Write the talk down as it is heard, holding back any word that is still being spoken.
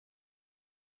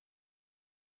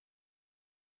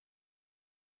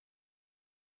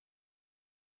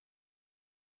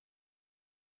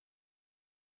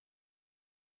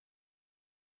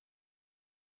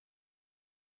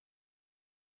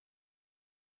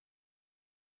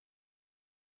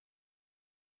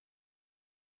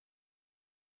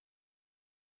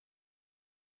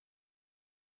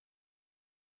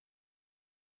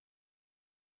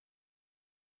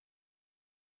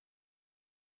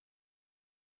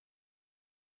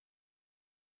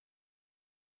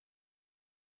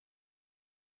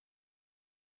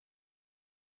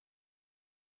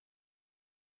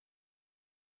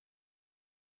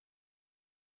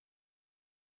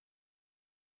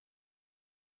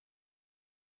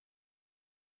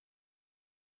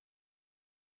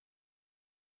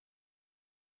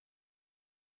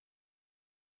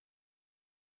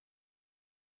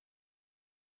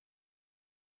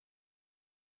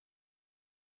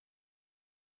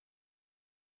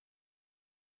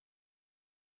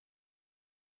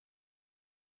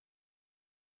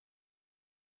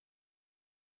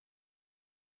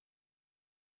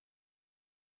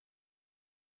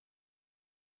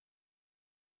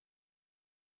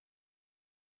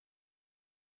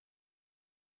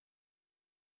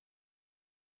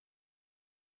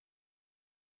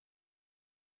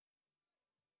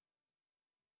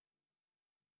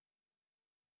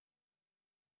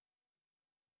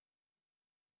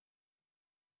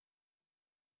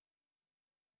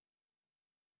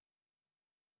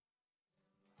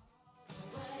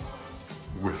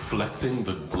reflecting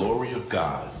the glory of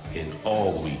God in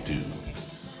all we do,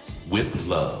 with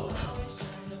love.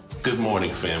 Good morning,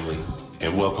 family,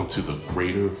 and welcome to the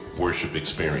Greater Worship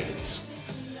Experience.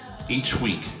 Each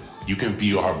week, you can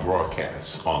view our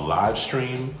broadcasts on live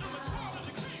stream,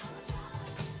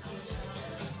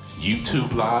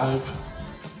 YouTube Live,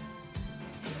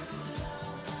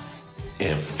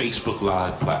 and Facebook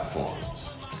Live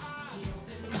platforms.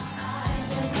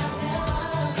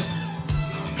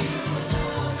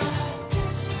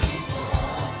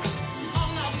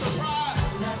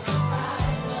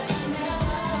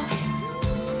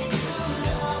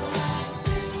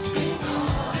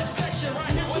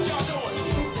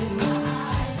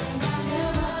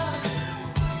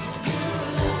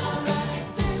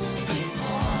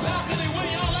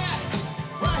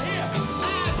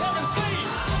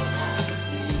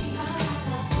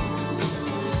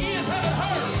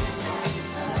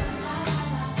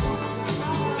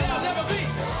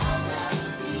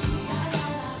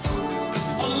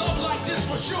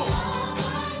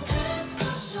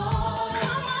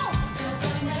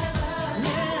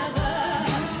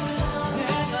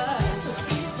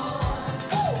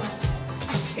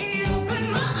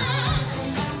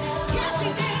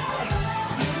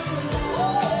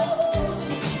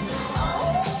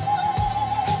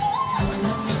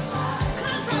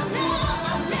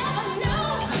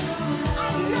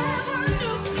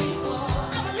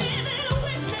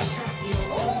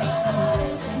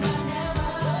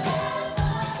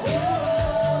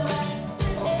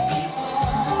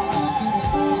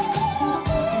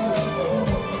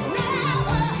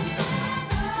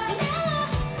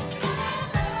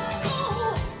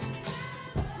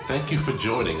 Thank you for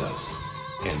joining us,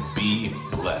 and be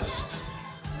blessed.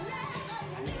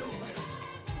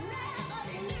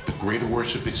 The Greater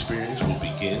Worship Experience will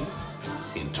begin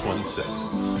in 20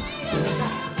 seconds. We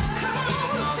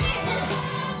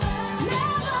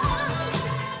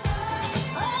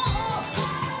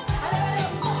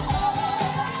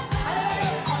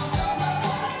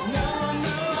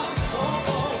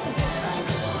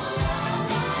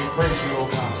praise you, O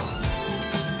God.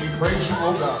 We praise you,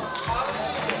 O God.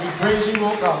 We praise you,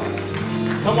 oh God.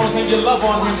 Come on, can you love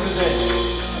on him today?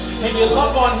 Can you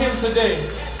love on him today?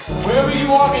 Wherever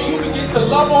you are, can you begin to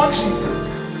love on Jesus?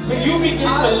 Can you begin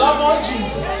to love on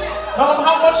Jesus? Tell him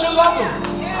how much you love him.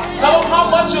 Tell him how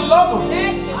much you love him.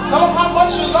 Tell him how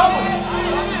much you love him.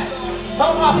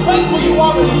 Tell him how faithful you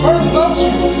are when he first loved you.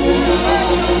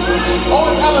 Oh,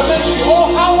 in elementary.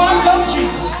 Oh, how I love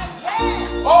Jesus.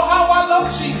 Oh, how I love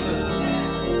Jesus.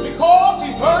 Because he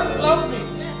first loved me.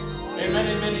 Amen,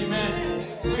 amen, amen.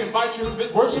 We invite you to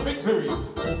this worship experience.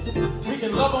 We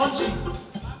can love on Jesus.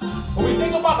 When we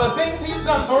think about the things he's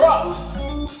done for us,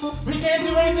 we can't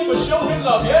do anything but show him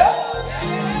love, yeah?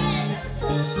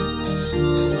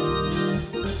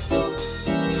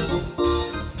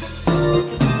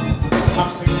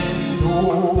 I'm singing,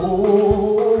 oh,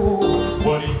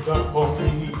 what he's done for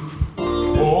me.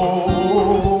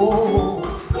 Oh,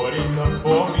 what he's done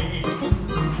for me.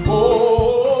 Oh,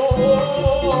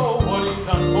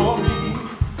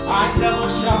 I never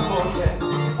shall forget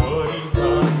what he's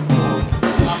done for me.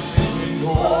 I'm singing,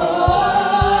 oh,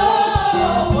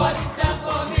 what he's done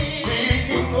for me.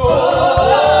 Singing, oh,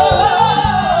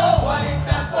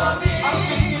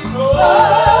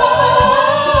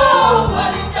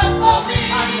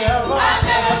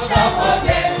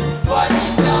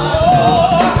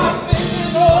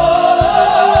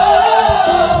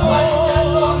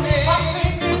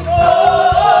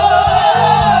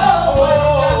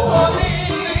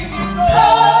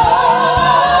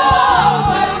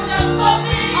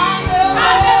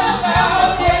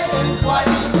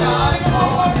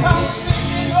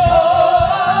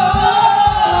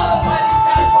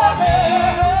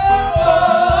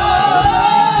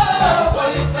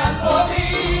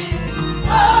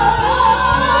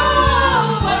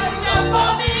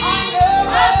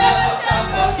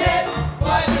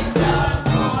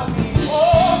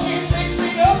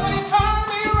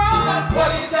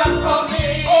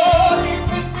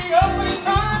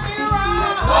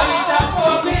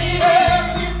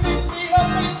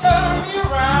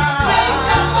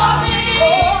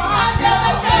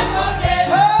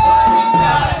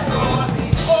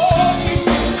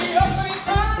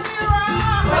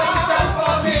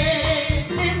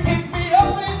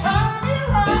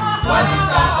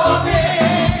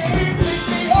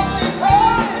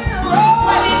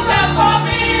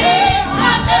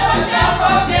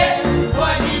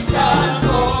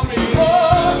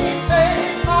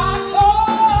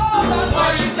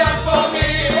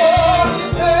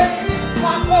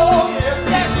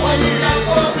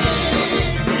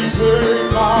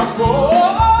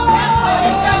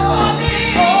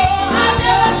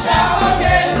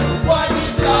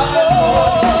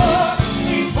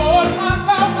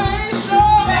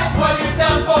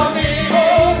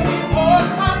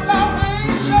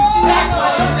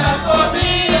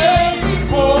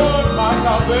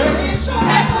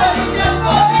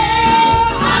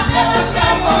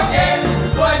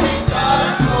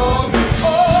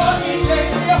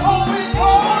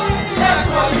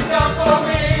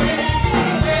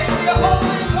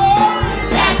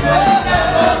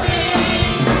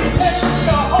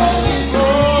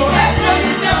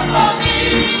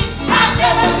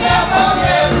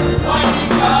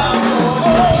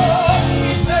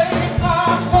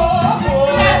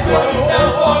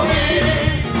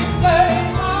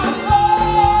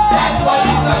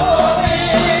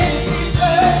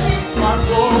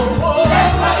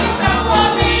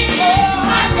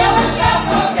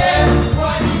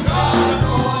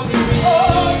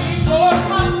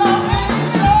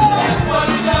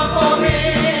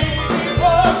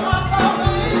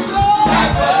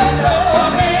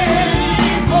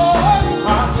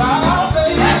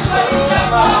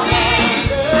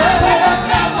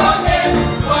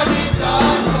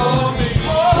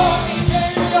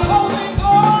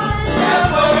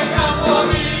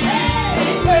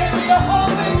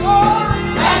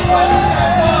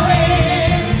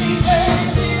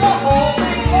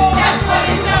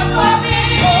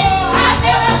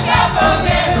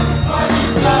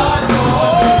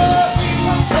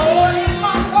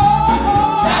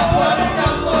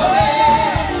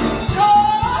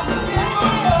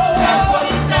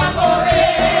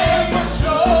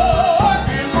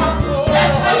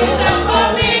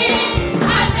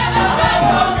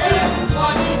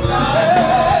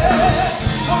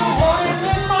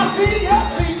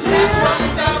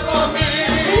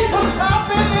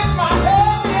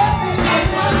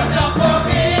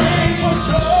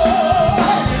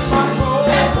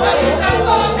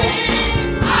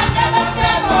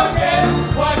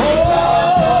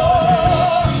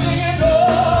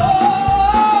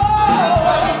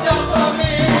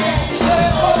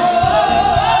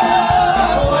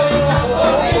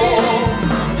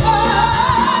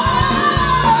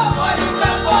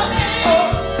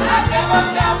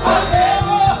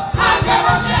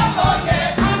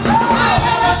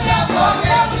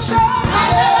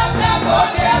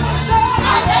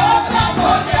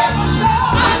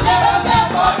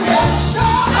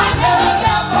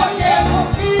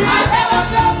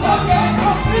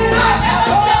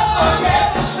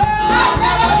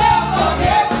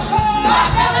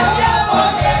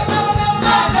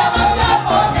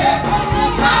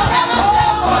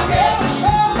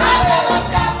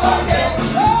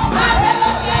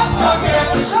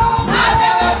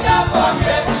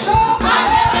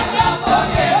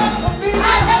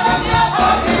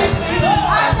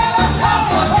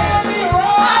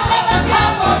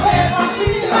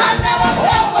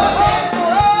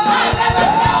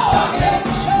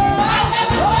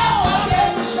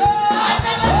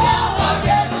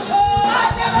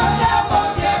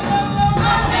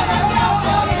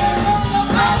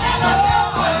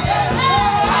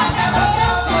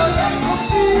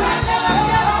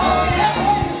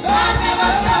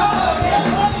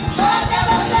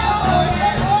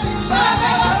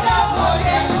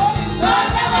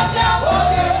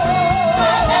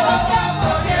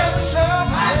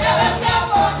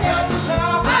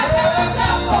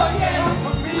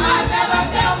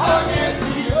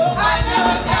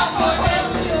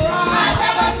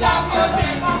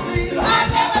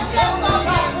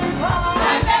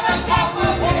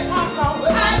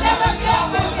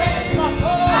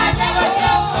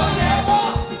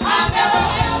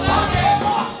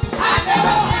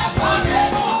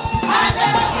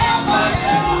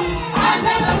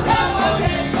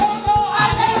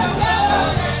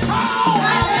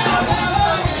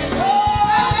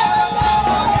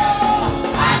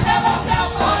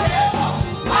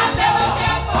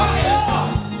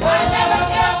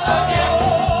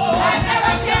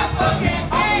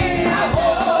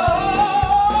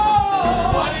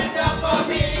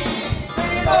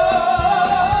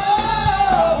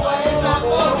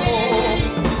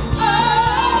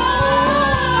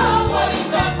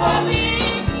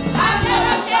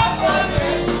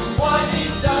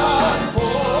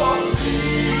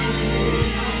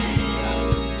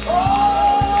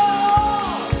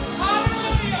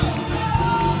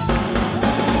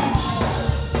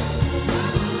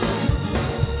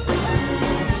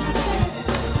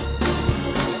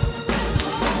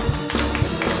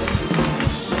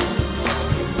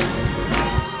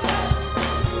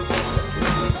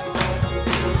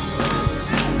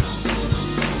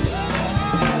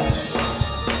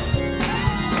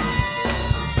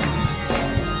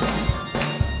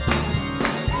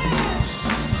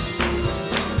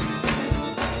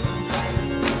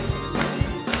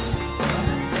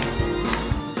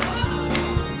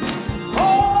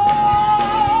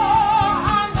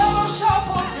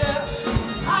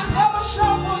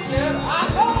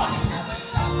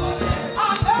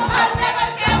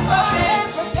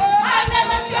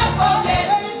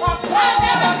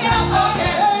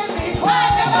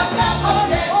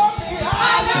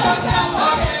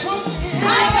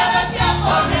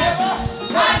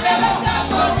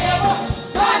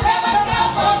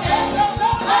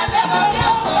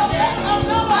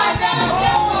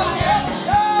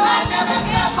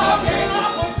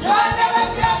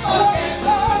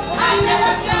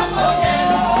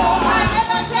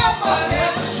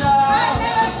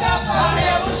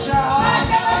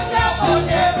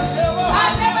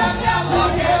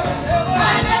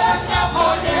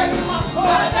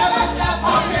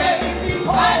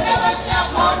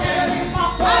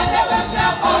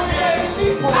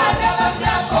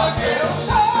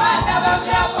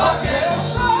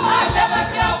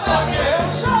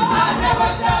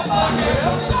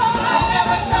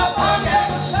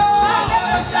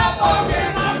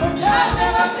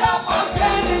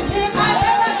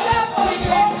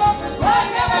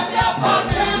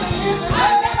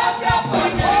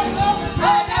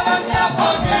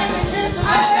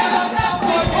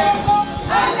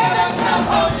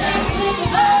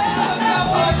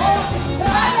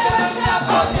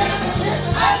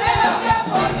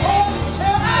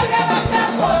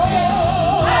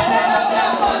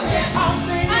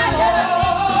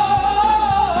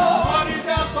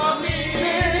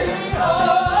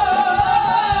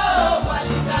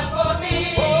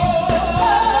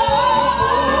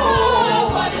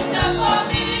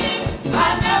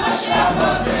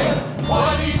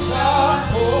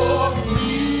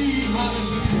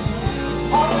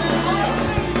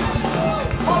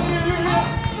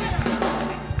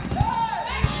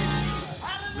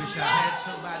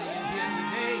 somebody in here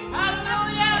today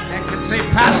that can say,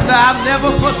 Pastor, I'll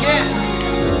never forget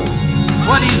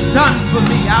what he's done for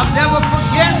me. I'll never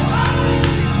forget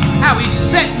how he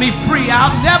set me free. I'll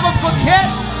never forget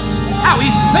how he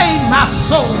saved my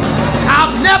soul.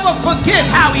 I'll never forget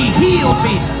how he healed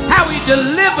me, how he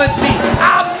delivered me.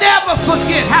 I'll never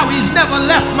forget how he's never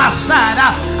left my side.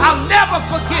 I'll never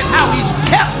forget how he's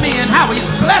kept me and how he's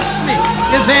blessed me.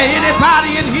 Is there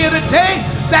anybody in here today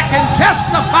that can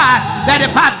testify that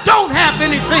if I don't have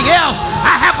anything else,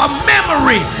 I have a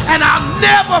memory and I'll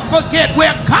never forget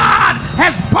where God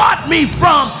has brought me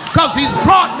from, because he's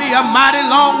brought me a mighty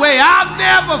long way. I'll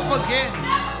never forget.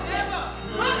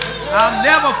 I'll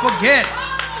never forget.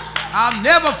 I'll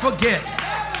never forget.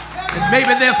 And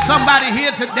maybe there's somebody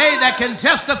here today that can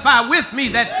testify with me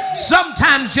that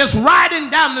sometimes just riding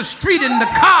down the street in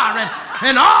the car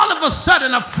and all of a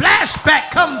sudden a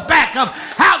flashback comes back of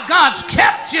how God's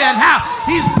kept you and how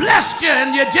he's blessed you,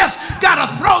 and you just got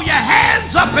to throw your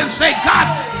hands up and say,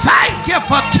 God, thank you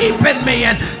for keeping me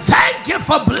and thank you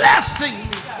for blessing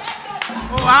me.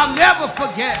 Oh, I'll never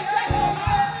forget.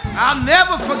 I'll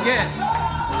never forget.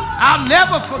 I'll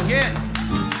never forget.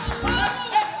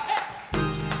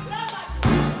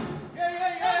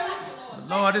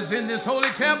 The Lord is in this holy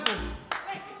temple,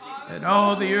 and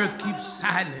all the earth keeps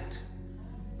silent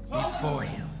before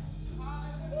him.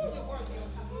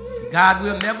 God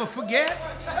will never forget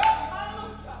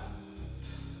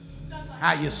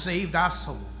how you saved our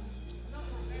soul.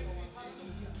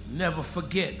 Never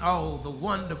forget all the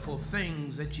wonderful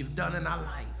things that you've done in our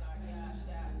life.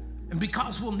 And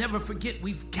because we'll never forget,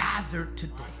 we've gathered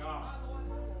today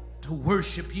to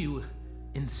worship you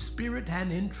in spirit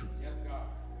and in truth.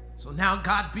 So now,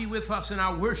 God, be with us in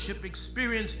our worship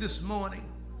experience this morning,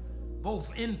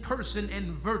 both in person and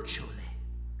virtually.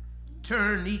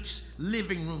 Turn each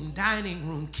living room, dining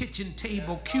room, kitchen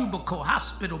table, cubicle,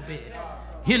 hospital bed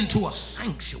into a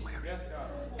sanctuary.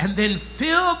 And then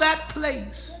fill that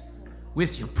place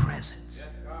with your presence.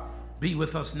 Be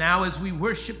with us now as we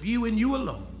worship you and you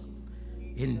alone.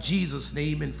 In Jesus'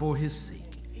 name and for his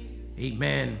sake.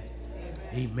 Amen.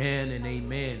 Amen and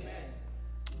amen.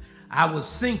 I was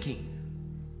sinking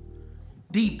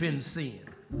deep in sin,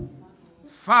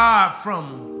 far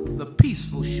from the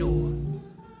peaceful shore.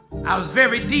 I was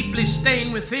very deeply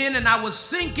stained within, and I was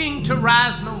sinking to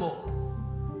rise no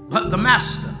more. But the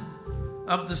master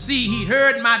of the sea, he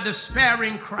heard my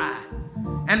despairing cry,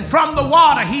 and from the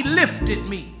water he lifted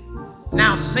me.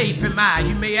 Now safe am I.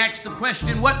 You may ask the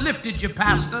question, what lifted you,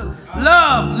 Pastor?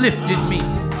 Love lifted me.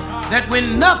 That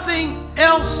when nothing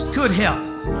else could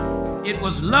help, it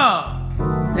was love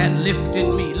that lifted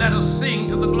me. Let us sing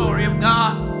to the glory of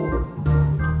God.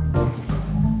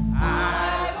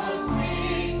 I was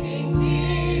sinking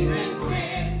deep in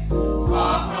sin,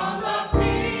 far from the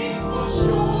peaceful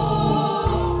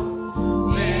shore.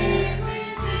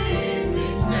 Every deeply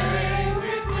stained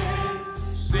within,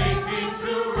 sinking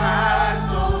to rise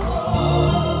no more.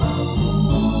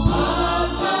 But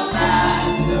the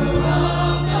master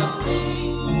of the sea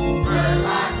heard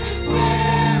my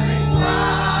despairing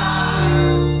cry.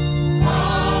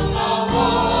 From the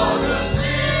waters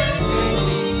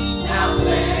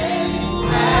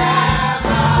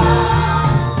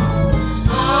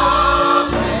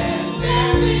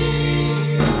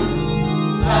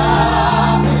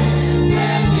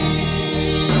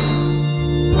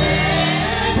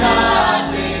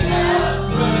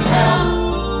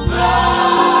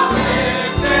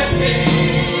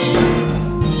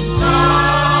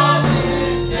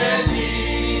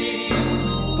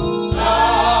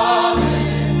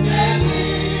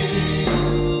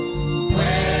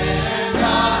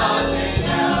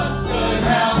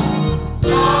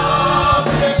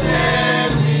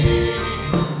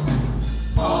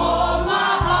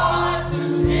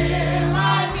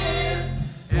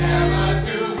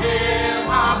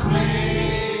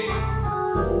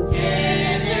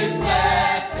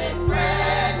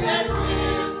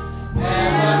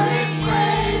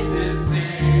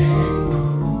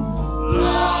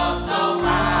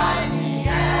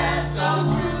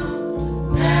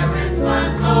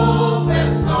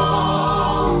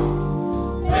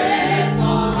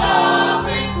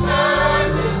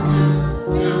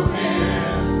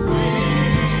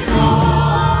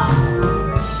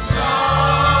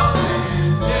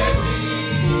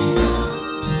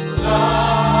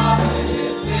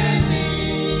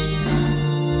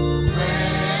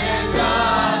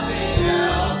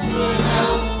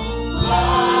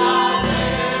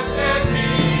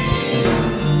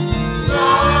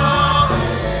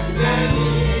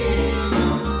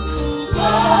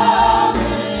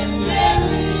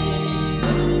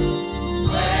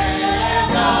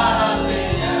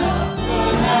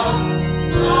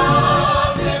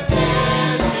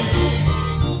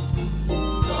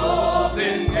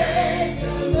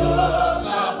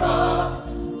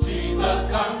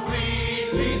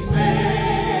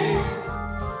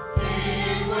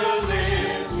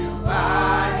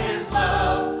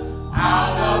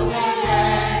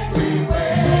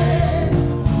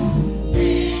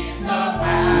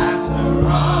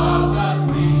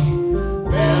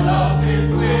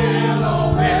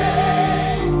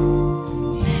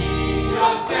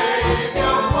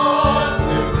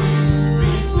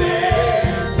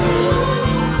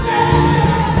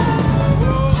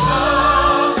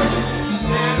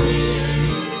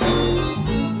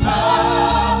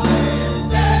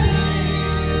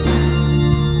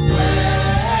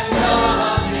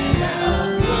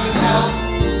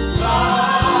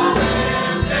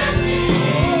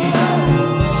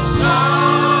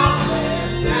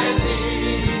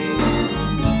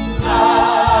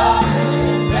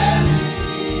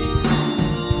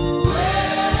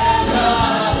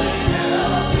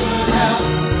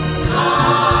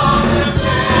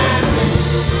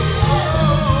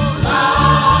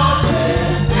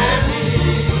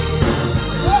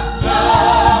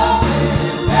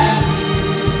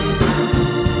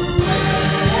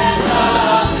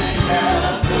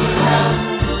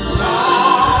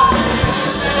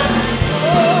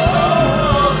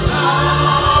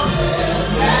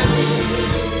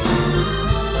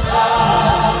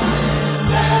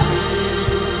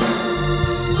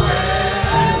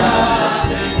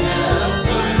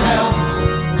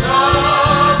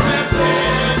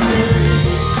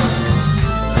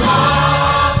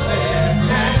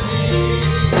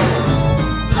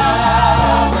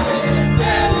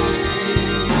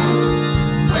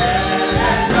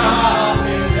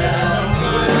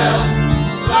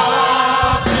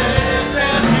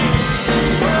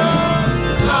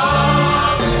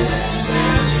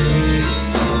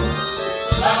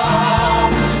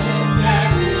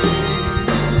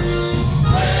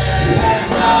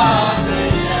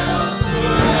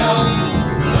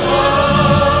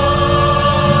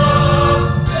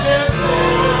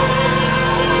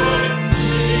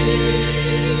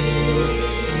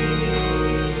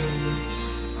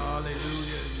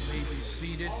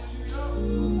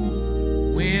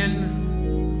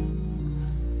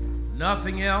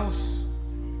nothing else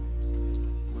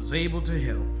was able to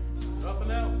help.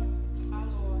 Nothing else.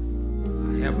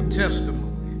 I have a testimony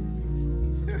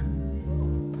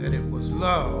that it was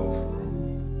love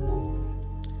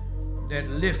that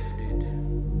lifted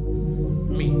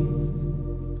me.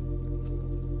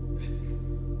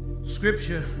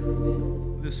 Scripture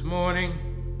this morning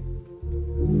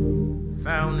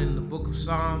found in the book of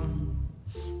Psalm,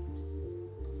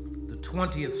 the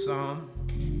 20th Psalm,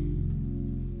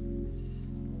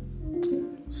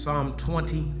 Psalm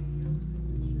 20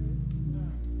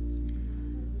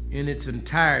 in its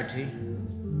entirety.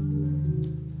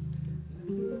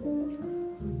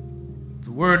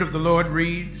 The word of the Lord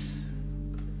reads,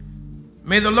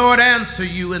 "May the Lord answer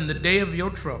you in the day of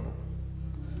your trouble.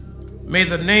 May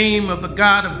the name of the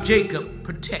God of Jacob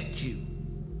protect you.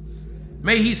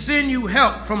 May he send you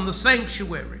help from the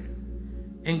sanctuary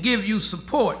and give you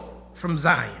support from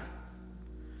Zion.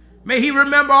 May he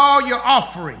remember all your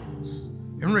offerings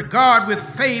and regard with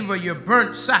favor your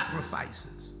burnt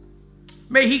sacrifices.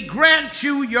 May he grant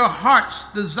you your heart's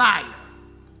desire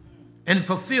and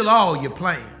fulfill all your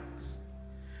plans.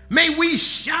 May we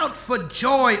shout for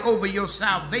joy over your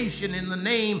salvation in the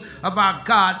name of our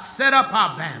God. Set up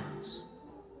our banners.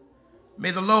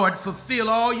 May the Lord fulfill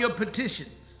all your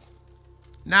petitions.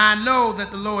 Now I know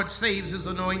that the Lord saves his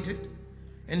anointed,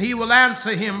 and he will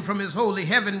answer him from his holy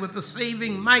heaven with the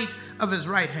saving might of his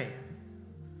right hand.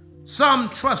 Some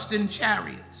trust in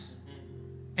chariots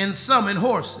and some in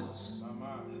horses,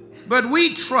 but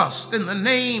we trust in the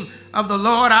name of the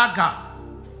Lord our God.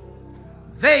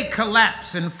 They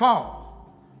collapse and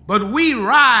fall, but we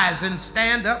rise and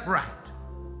stand upright.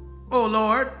 O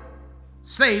Lord,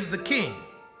 save the King.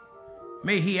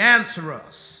 May he answer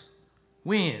us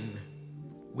when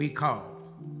we call."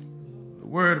 The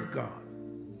word of God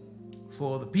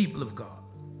for the people of God.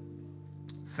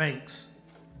 Thanks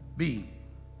be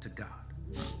to God.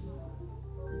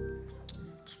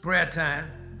 It's prayer time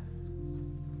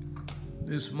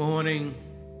this morning,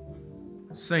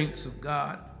 saints of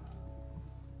God.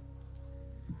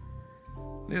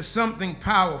 There's something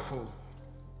powerful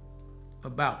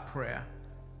about prayer.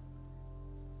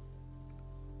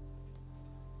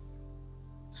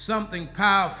 Something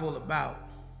powerful about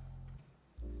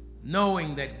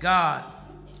knowing that God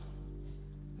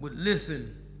would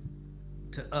listen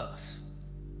to us.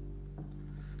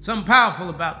 Something powerful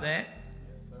about that.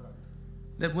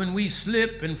 That when we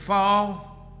slip and fall,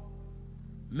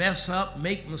 mess up,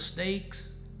 make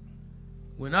mistakes,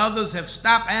 when others have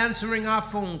stopped answering our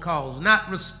phone calls, not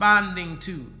responding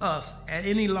to us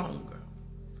any longer,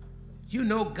 you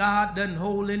know God doesn't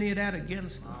hold any of that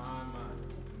against us.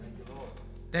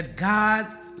 That God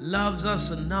loves us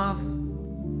enough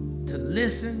to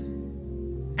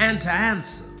listen and to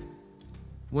answer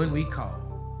when we call.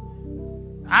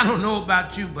 I don't know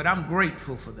about you, but I'm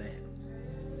grateful for that.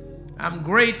 I'm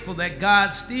grateful that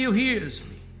God still hears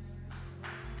me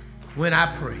when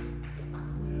I pray.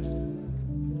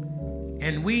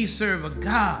 And we serve a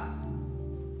God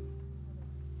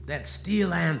that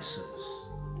still answers.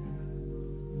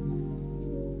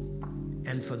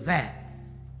 And for that,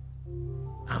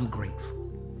 I'm grateful.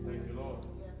 Thank you, Lord.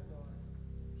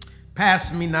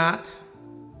 Pass me not,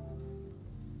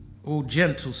 O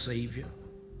gentle Savior.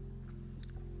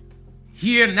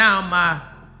 Hear now my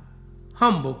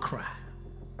humble cry.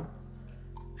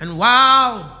 And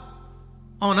while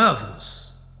on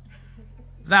others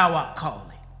thou art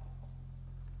calling,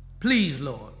 please,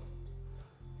 Lord,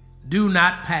 do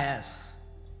not pass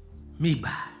me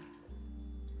by.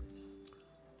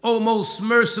 O most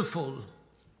merciful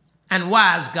and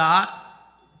wise God,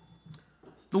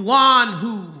 the one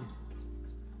who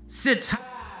sits high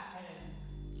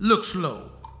and looks low,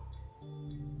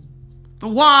 the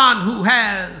one who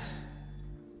has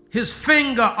his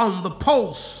finger on the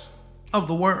pulse of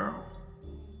the world,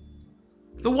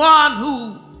 the one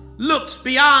who looks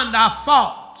beyond our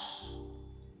faults,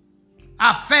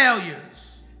 our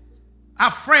failures, our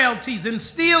frailties, and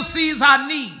still sees our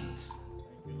needs.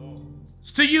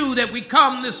 It's to you that we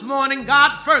come this morning,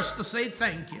 God, first to say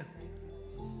thank you.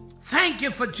 Thank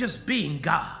you for just being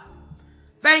God.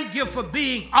 Thank you for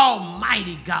being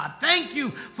almighty God. Thank you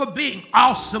for being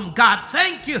awesome God.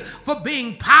 Thank you for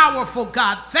being powerful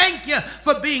God. Thank you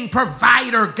for being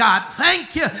provider God.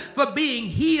 Thank you for being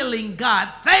healing God.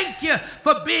 Thank you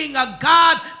for being a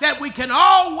God that we can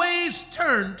always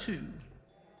turn to.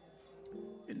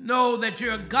 And know that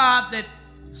you're a God that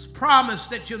has promised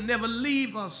that you'll never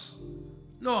leave us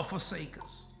nor forsake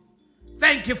us.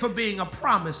 Thank you for being a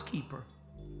promise keeper.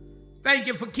 Thank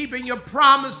you for keeping your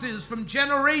promises from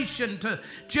generation to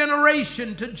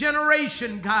generation to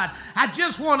generation, God. I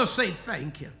just want to say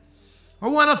thank you. I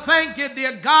want to thank you,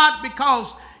 dear God,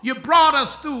 because you brought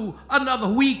us through another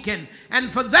weekend.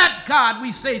 And for that, God,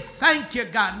 we say thank you,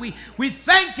 God. We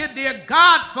thank you, dear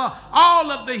God, for all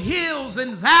of the hills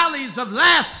and valleys of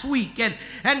last week.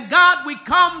 And God, we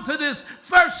come to this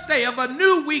first day of a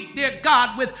new week, dear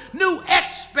God, with new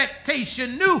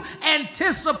expectation, new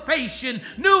anticipation,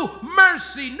 new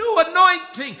mercy, new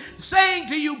anointing, saying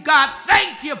to you, God,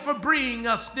 thank you for bringing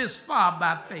us this far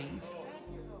by faith.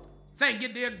 Thank you,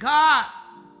 dear God,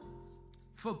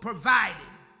 for providing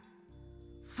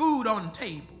food on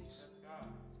tables,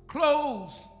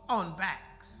 clothes on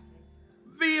backs,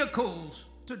 vehicles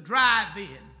to drive in.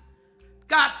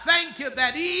 God, thank you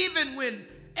that even when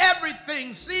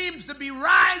everything seems to be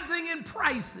rising in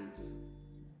prices,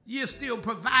 you're still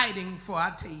providing for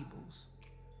our tables.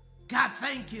 God,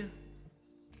 thank you.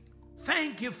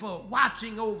 Thank you for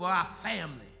watching over our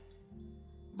family,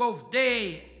 both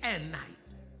day and night.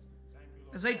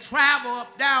 As they travel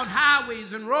up down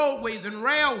highways and roadways and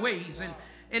railways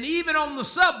and even on the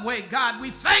subway, God, we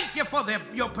thank you for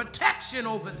your protection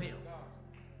over them.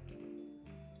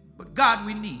 But God,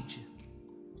 we need you.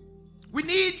 We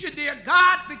need you, dear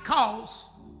God, because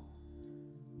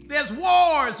there's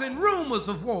wars and rumors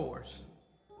of wars.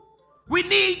 We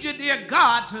need you, dear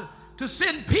God, to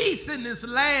send peace in this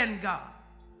land, God.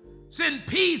 Send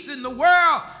peace in the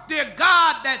world, dear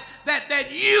God, that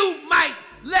you might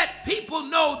let people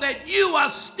know that you are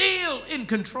still in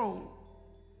control.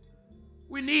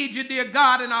 We need you, dear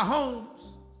God, in our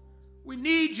homes. We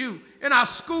need you in our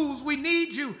schools. We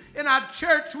need you in our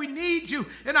church. We need you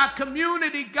in our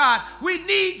community, God. We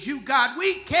need you, God.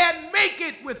 We can't make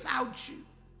it without you.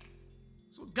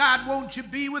 So, God, won't you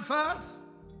be with us?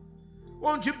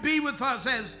 Won't you be with us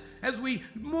as we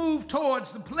move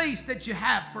towards the place that you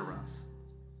have for us?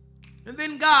 And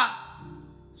then, God,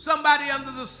 somebody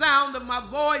under the sound of my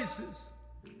voice is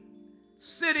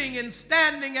sitting and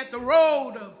standing at the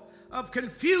road of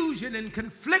confusion and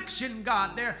confliction,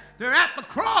 God. They're at the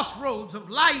crossroads of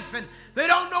life and they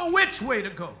don't know which way to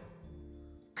go.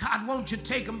 God, won't you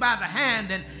take them by the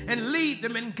hand and lead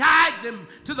them and guide them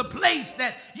to the place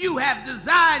that you have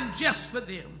designed just for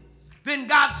them. Then,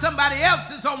 God, somebody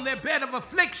else is on their bed of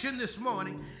affliction this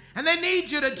morning, and they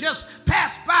need you to just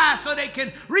pass by so they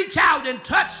can reach out and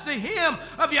touch the hem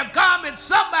of your garment.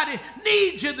 Somebody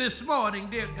needs you this morning,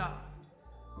 dear God.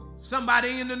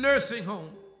 Somebody in the nursing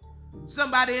home,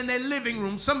 somebody in their living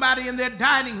room, somebody in their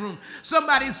dining room,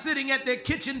 somebody sitting at their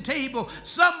kitchen table.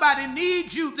 Somebody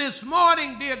needs you this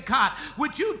morning, dear God.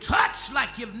 Would you touch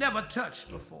like you've never touched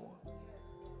before?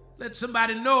 Let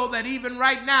somebody know that even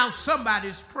right now,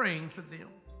 somebody's praying for them.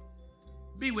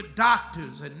 Be with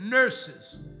doctors and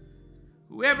nurses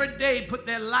who every day put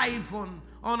their life on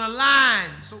a line.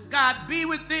 So, God, be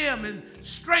with them and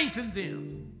strengthen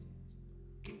them.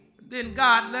 And then,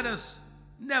 God, let us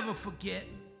never forget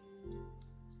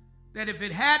that if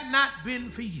it had not been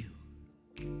for you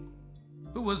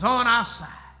who was on our side,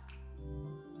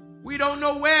 we don't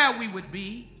know where we would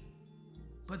be,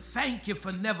 but thank you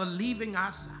for never leaving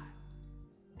our side.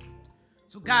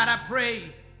 So, God, I pray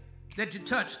that you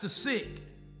touch the sick,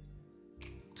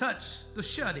 touch the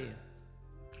shut-in.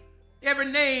 Every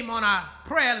name on our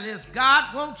prayer list,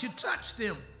 God, won't you touch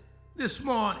them this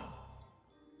morning?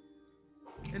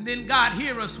 And then, God,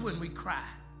 hear us when we cry.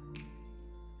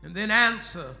 And then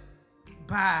answer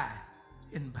by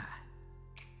and by.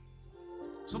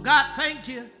 So, God, thank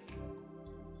you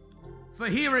for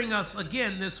hearing us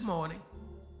again this morning.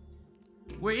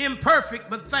 We're imperfect,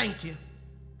 but thank you.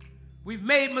 We've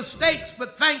made mistakes,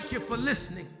 but thank you for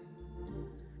listening.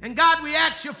 And God, we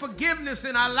ask your forgiveness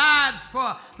in our lives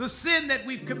for the sin that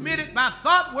we've committed by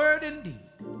thought, word, and deed.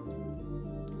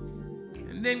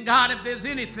 And then, God, if there's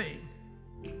anything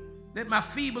that my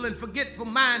feeble and forgetful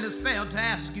mind has failed to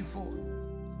ask you for,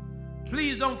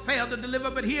 please don't fail to deliver,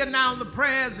 but hear now the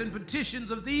prayers and petitions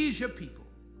of these your people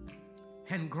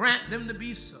and grant them to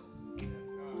be so.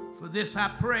 For this I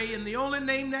pray in the only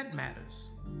name that matters,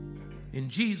 in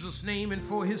Jesus' name and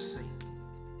for his sake.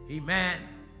 Amen,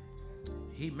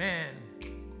 amen,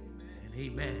 and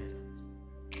amen.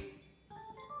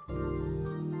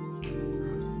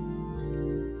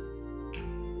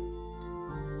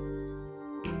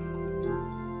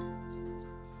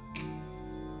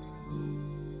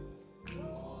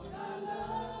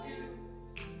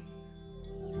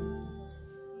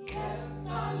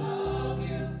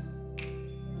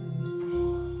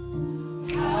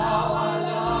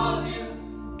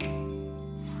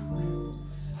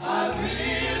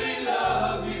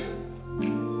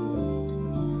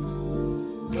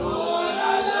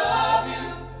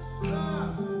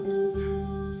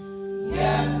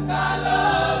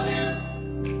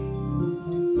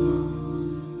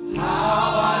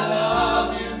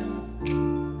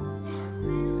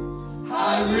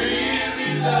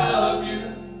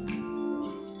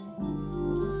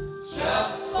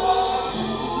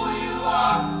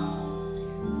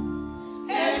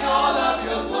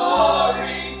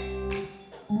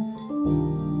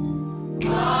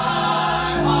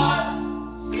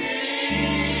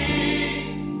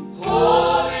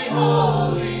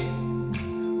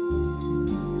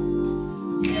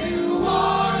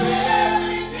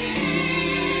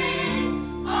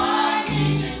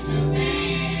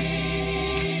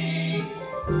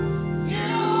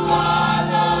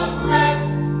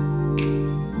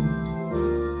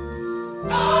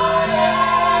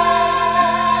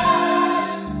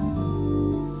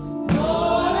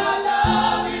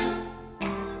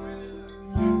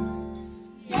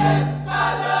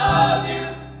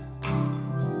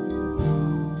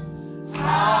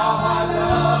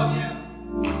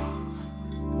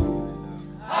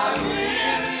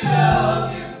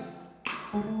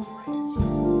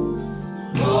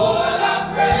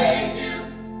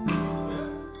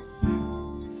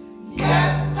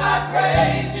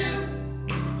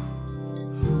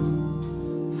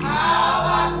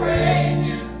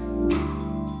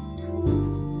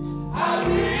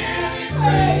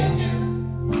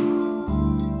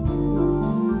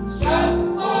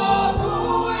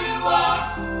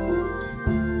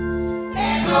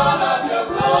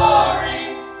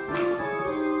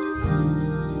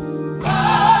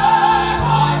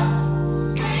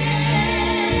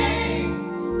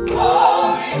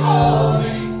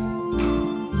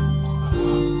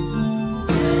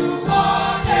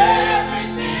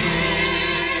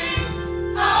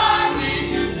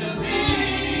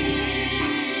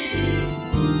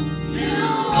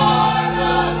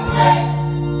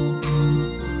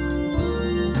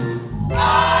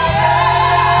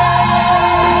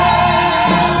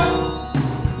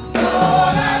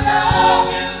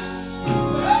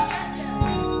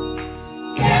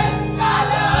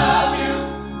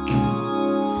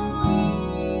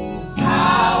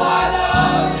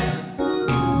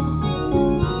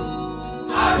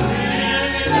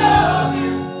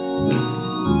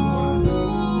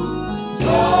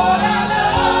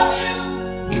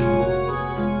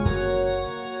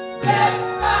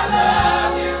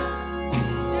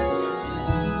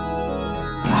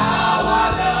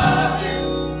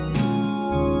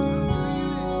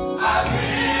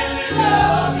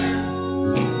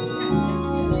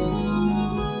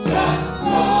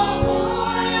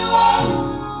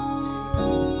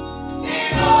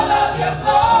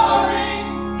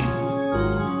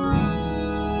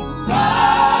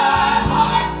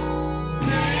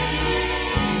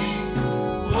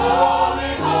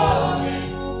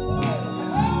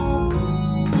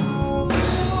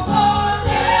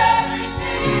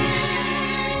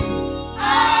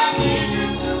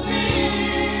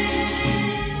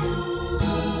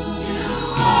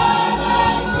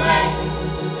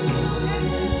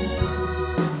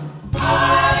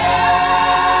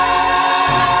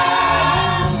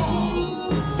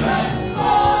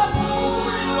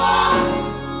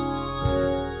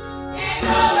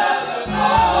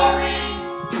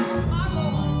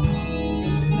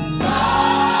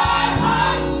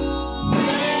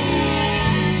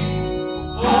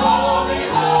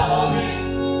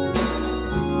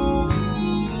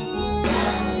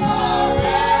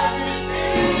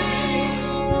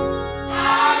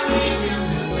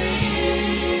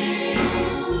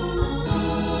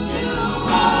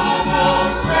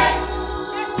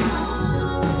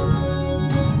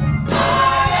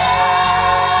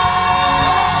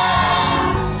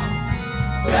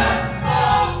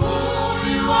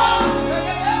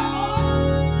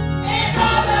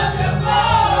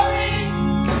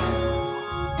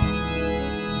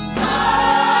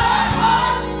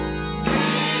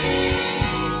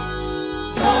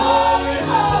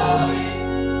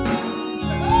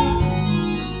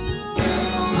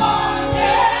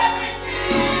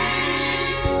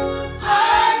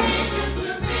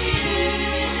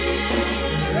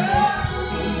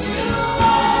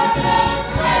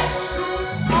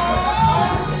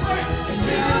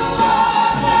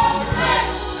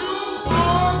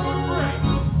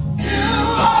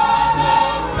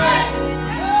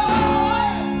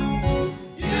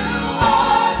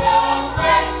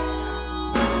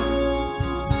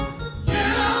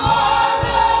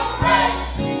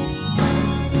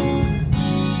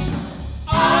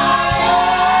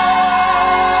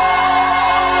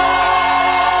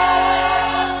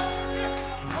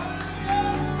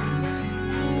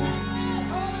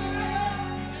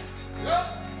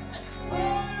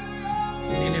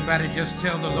 Anybody just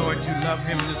tell the Lord you love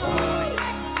him this morning?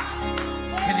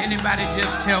 Can anybody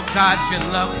just tell God you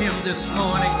love him this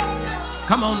morning?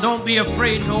 Come on, don't be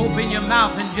afraid to open your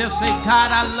mouth and just say,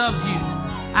 God, I love you.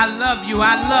 I love you.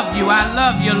 I love you. I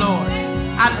love you, Lord.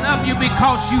 I love you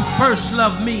because you first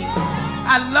loved me.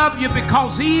 I love you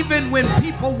because even when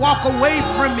people walk away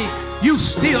from me, you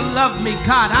still love me,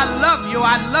 God. I love you.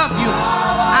 I love you.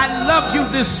 I love you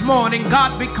this morning,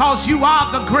 God, because you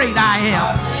are the great I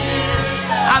am.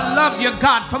 I love you,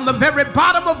 God, from the very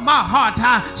bottom of my heart.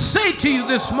 I say to you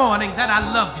this morning that I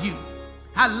love you.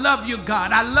 I love you,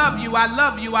 God. I love you. I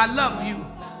love you. I love you.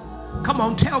 Come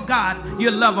on, tell God you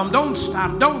love him. Don't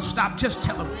stop. Don't stop. Just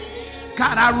tell him,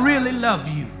 God, I really love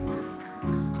you.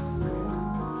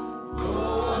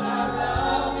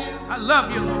 I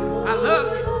love you, Lord. I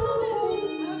love you.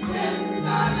 Yes,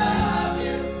 I love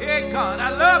you. Hey, God, I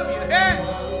love you. Hey.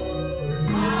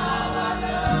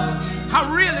 I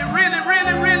really, really,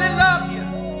 really, really love you.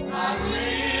 I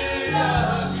really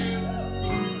love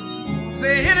you.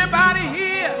 Say, anybody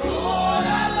here Lord, I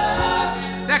love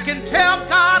you. That can tell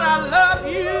God I love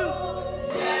you?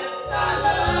 Yes, I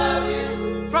love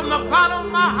you. From the bottom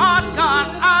of my heart, God,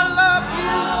 I love you.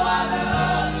 I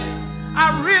love you. I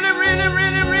really, really,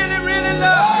 really, really, really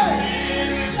love you. I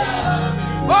really love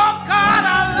you. Oh, God,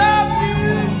 I love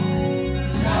you.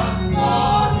 Just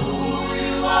for who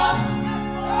you are.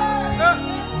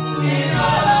 In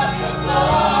all of your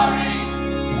glory,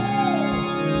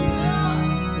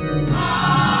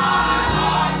 my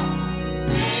heart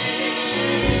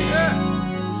sings,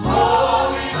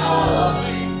 holy,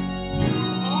 holy.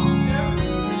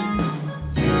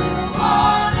 You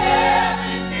are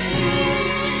everything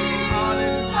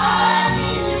I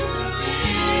need you to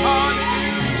be.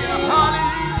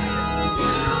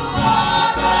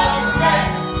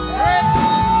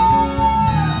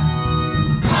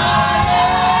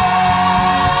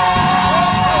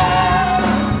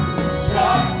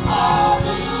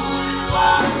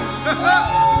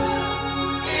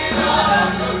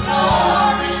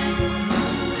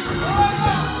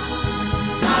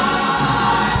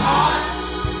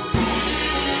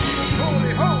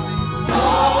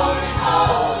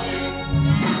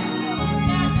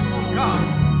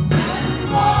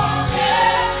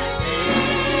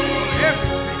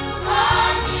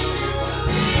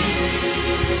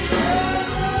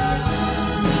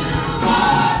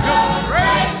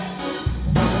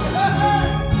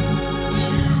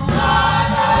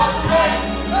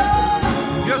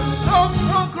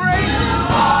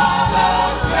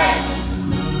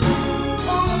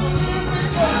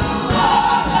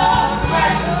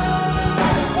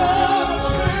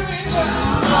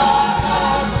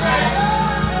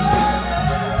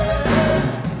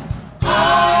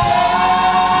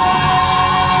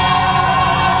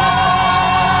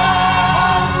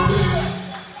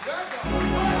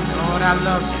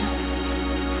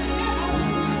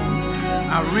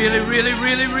 really,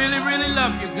 really, really, really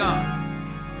love you, God.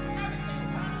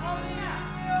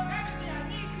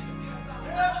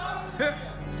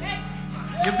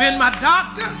 You've been my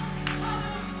doctor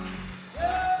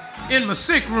in my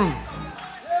sick room.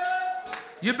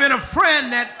 You've been a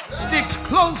friend that sticks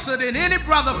closer than any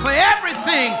brother for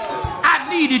everything I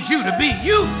needed you to be.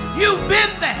 You've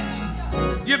been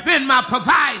there. You've been my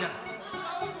provider.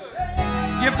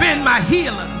 You've been my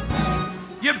healer.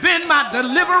 You've been my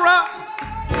deliverer.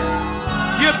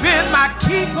 You've been my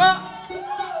keeper.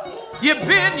 You've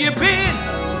been.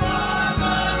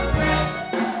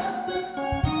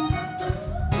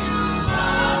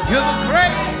 You're the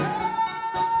great.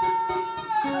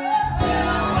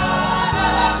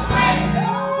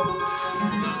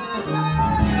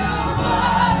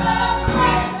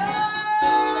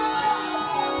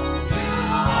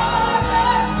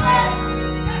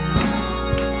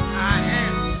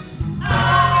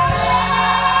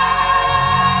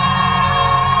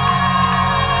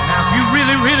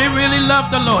 Really love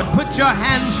the Lord, put your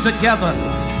hands together.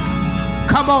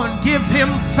 Come on, give him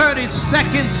 30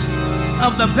 seconds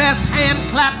of the best hand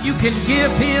clap you can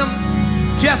give him,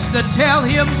 just to tell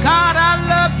him, God, I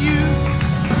love you.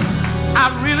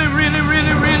 I really, really,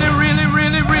 really, really, really,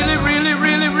 really, really, really,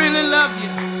 really, really love you.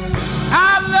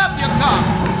 I love you, God.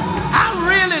 I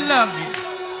really love you.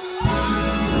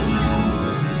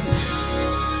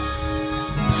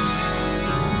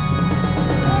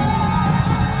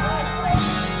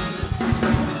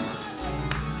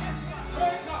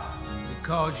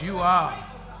 Because you are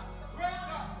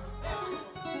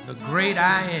the great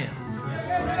I am.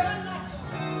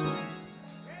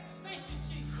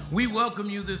 We welcome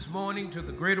you this morning to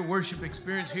the Greater Worship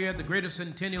Experience here at the Greater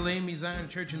Centennial AME Zion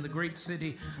Church in the great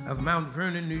city of Mount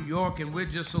Vernon, New York. And we're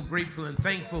just so grateful and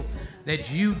thankful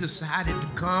that you decided to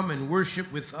come and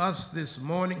worship with us this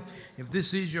morning. If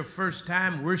this is your first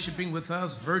time worshiping with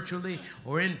us virtually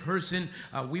or in person,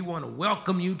 we want to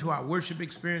welcome you to our worship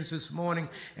experience this morning.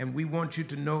 And we want you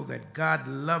to know that God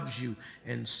loves you,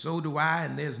 and so do I.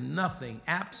 And there's nothing,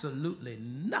 absolutely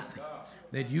nothing,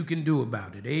 that you can do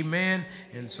about it. Amen.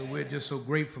 And so we're just so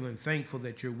grateful and thankful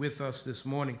that you're with us this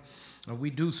morning. We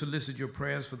do solicit your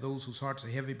prayers for those whose hearts are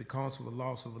heavy because of the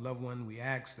loss of a loved one. We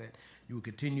ask that you will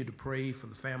continue to pray for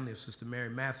the family of Sister Mary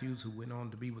Matthews, who went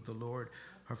on to be with the Lord.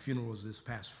 Her funeral was this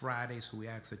past Friday, so we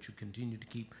ask that you continue to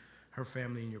keep her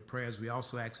family in your prayers. We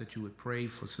also ask that you would pray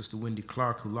for Sister Wendy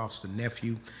Clark, who lost a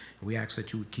nephew, and we ask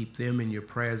that you would keep them in your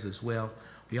prayers as well.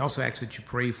 We also ask that you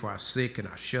pray for our sick and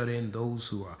our shut-in, those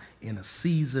who are in a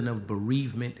season of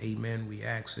bereavement. Amen. We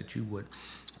ask that you would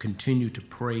continue to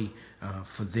pray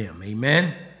for them.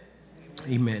 Amen.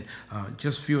 Amen.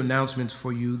 Just a few announcements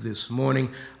for you this morning.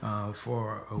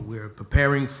 We're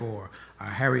preparing for our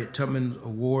Harriet Tubman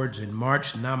Awards in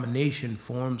March. Nomination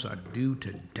forms are due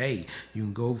today. You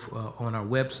can go on our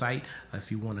website if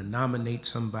you want to nominate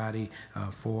somebody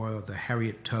for the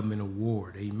Harriet Tubman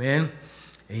Award. Amen.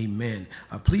 Amen.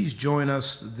 Please join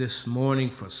us this morning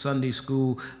for Sunday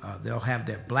school. They'll have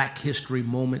their Black History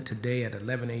moment today at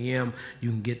 11 a.m.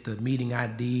 You can get the meeting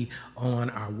ID on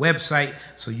our website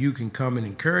so you can come and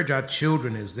encourage our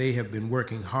children as they have been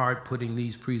working hard putting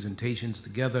these presentations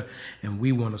together, and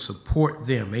we want to support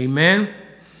them. Amen.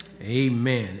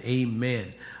 Amen.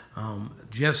 Amen.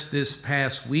 Just this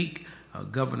past week,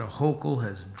 Governor Hochul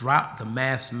has dropped the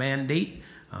mask mandate,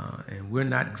 and we're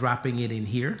not dropping it in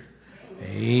here.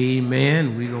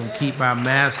 Amen. We're going to keep our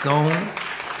mask on.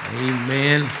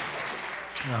 Amen.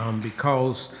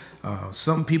 Because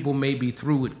some people may be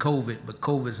through with COVID, but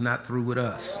COVID's not through with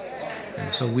us.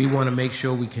 And so we want to make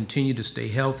sure we continue to stay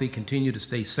healthy, continue to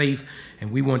stay safe,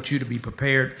 and we want you to be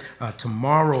prepared.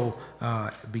 Tomorrow,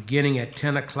 beginning at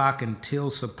 10 o'clock while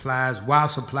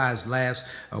supplies last,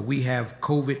 we have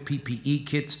COVID PPE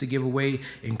kits to give away.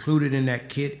 Included in that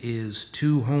kit is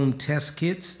 2 home test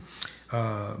kits,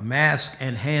 mask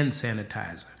and hand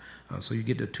sanitizer. So you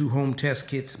get the 2 home test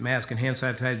kits, mask and hand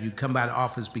sanitizer. You come by the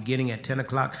office beginning at 10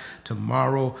 o'clock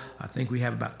tomorrow. I think we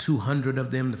have about 200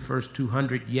 of them, the first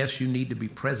 200. Yes, you need to be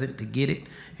present to get it.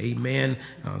 Amen.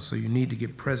 So you need to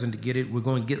get present to get it. We're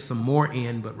going to get some more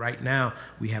in, but right now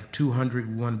we have 200.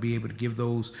 We want to be able to give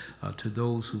those to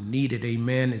those who need it.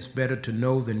 Amen. It's better to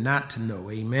know than not to know.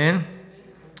 Amen.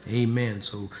 Amen.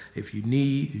 So if you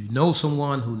know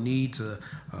someone who needs a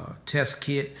test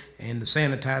kit and the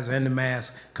sanitizer and the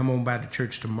mask, come on by the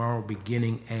church tomorrow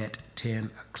beginning at 10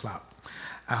 o'clock.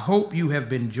 I hope you have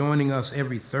been joining us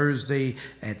every Thursday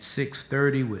at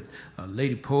 6:30 with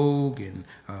Lady Pogue, and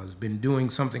has been doing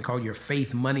something called Your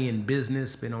Faith, Money, and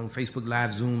Business. Been on Facebook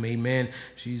Live, Zoom, amen.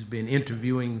 She's been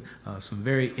interviewing some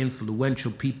very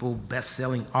influential people,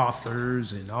 best-selling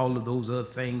authors, and all of those other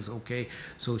things, okay?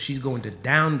 So she's going to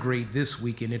downgrade this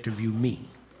week and interview me.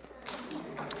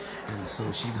 And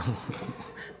so she's going to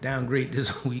downgrade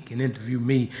this week and interview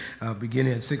me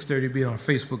beginning at 6:30. It'll be on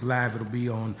Facebook Live. It'll be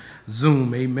on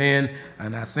Zoom, amen.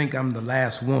 And I think I'm the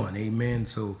last one, amen.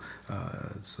 So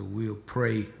we'll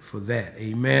pray for that,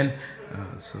 amen.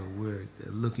 So we're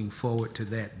looking forward to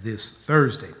that this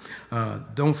Thursday.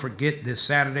 Don't forget this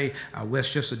Saturday, our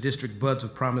Westchester District Buds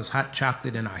of Promise Hot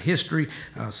Chocolate and Our History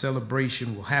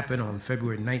celebration will happen on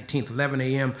February 19th, 11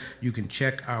 a.m. You can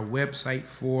check our website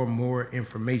for more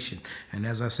information. And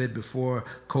as I said before,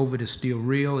 COVID is still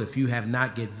real. If you have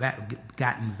not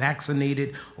gotten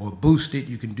vaccinated or boosted,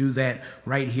 you can do that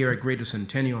right here at Greater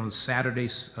Centennial on Saturday,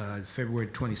 February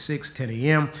 26th, 10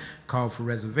 a.m. Call for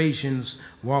reservations,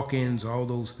 walk-ins, all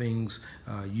those things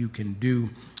you can do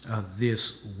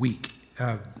this week,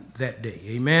 that day,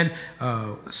 amen.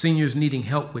 Seniors needing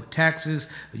help with taxes,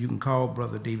 you can call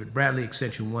Brother David Bradley,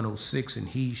 extension 106, and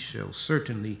he shall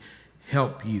certainly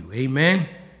help you, amen.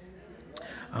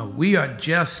 We are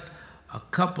just a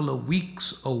couple of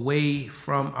weeks away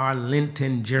from our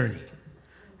Lenten journey.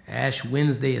 Ash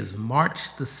Wednesday is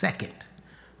March the 2nd.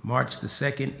 March the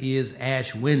 2nd is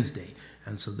Ash Wednesday.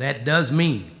 And so that does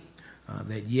mean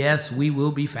that, yes, we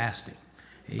will be fasting.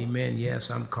 Amen.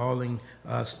 Yes, I'm calling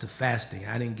us to fasting.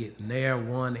 I didn't get near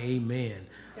one amen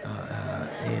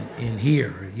in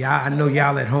here. Y'all, I know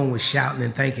y'all at home was shouting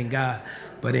and thanking God,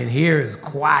 but in here is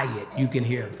quiet. You can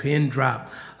hear a pin drop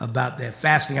about that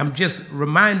fasting. I'm just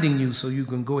reminding you so you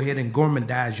can go ahead and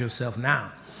gourmandize yourself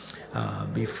now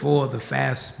before the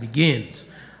fast begins.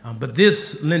 But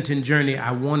this Lenten journey,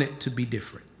 I want it to be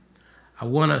different. I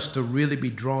want us to really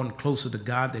be drawn closer to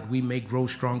God, that we may grow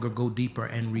stronger, go deeper,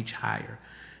 and reach higher.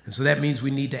 And so that means we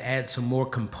need to add some more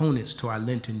components to our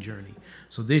Lenten journey.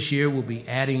 So this year we'll be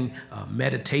adding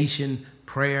meditation,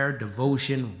 prayer,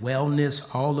 devotion,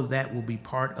 wellness. All of that will be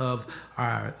part of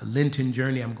our Lenten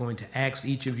journey. I'm going to ask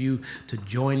each of you to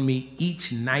join me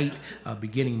each night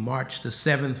beginning March the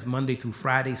 7th, Monday through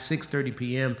Friday, 6:30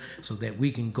 p.m., so that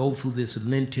we can go through this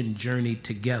Lenten journey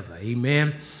together.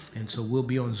 Amen. And so we'll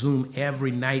be on Zoom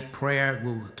every night, prayer.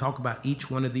 We'll talk about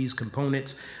each one of these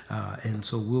components, and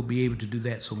so we'll be able to do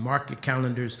that. So mark your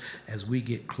calendars as we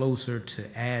get closer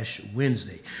to Ash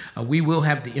Wednesday. We will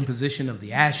have the imposition of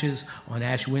the ashes on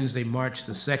Ash Wednesday, March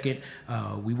the 2nd.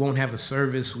 We won't have a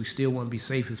service. We still want to be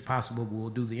safe as possible. We'll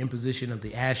do the imposition of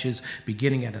the ashes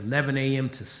beginning at 11 a.m.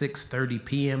 to 6:30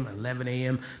 p.m., 11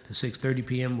 a.m. to 6:30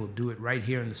 p.m. We'll do it right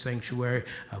here in the sanctuary.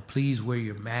 Please wear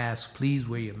your mask. Please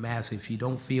wear your mask. If you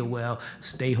don't feel well,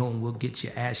 stay home. We'll get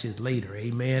your ashes later,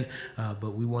 amen.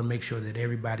 But we want to make sure that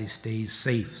everybody stays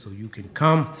safe. So you can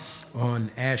come on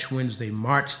Ash Wednesday,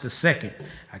 March the 2nd.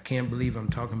 I can't believe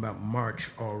I'm talking about March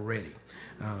already.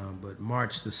 But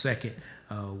March the 2nd,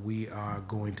 we are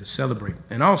going to celebrate.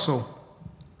 And also,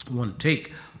 I want to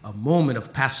take a moment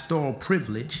of pastoral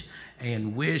privilege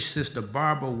and wish Sister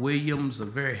Barbara Williams a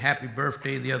very happy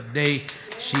birthday the other day.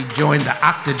 She joined the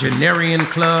Octogenarian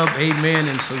Club, amen,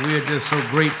 and so we're just so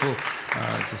grateful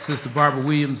to Sister Barbara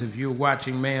Williams. If you're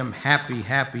watching, ma'am, happy,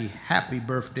 happy, happy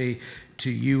birthday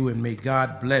to you, and may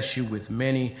God bless you with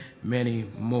many, many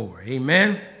more.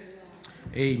 Amen?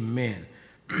 Amen.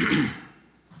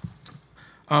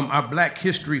 Our Black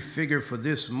History figure for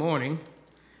this morning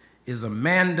is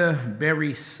Amanda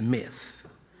Berry Smith.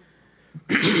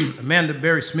 Amanda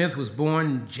Berry Smith was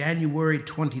born January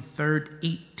 23rd,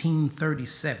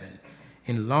 1837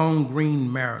 in Long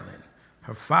Green, Maryland.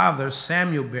 Her father,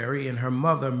 Samuel Berry, and her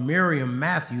mother, Miriam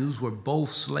Matthews, were both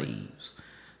slaves.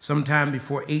 Sometime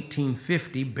before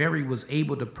 1850, Berry was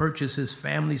able to purchase his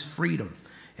family's freedom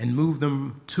and move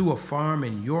them to a farm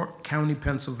in York County,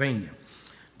 Pennsylvania.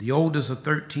 The oldest of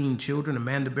 13 children,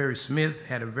 Amanda Berry Smith,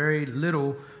 had a very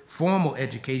little formal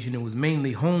education and was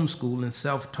mainly homeschooled and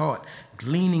self-taught,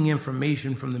 gleaning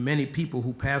information from the many people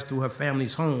who passed through her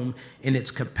family's home in its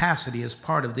capacity as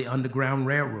part of the Underground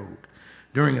Railroad.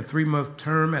 During a 3-month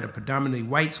term at a predominantly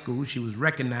white school, she was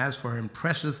recognized for her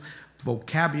impressive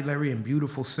vocabulary and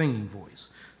beautiful singing voice.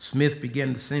 Smith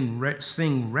began to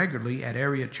sing regularly at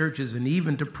area churches and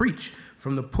even to preach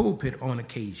from the pulpit on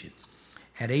occasion.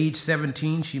 At age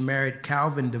 17, she married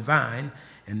Calvin Devine,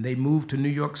 and they moved to New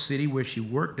York City, where she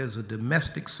worked as a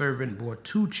domestic servant, bore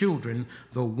 2 children,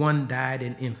 though one died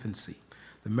in infancy.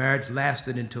 The marriage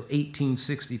lasted until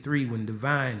 1863, when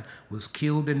Devine was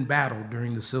killed in battle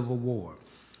during the Civil War.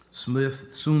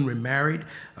 Smith soon remarried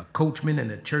a coachman and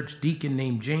a church deacon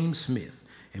named James Smith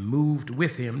and moved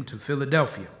with him to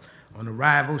Philadelphia. On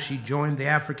arrival, she joined the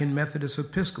African Methodist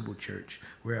Episcopal Church,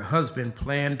 where her husband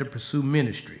planned to pursue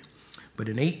ministry. But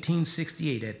in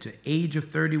 1868, at the age of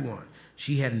 31,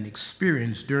 she had an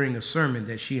experience during a sermon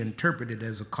that she interpreted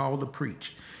as a call to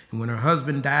preach. And when her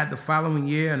husband died the following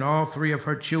year and all three of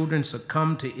her children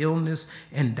succumbed to illness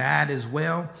and died as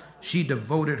well, she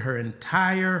devoted her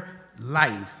entire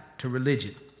life to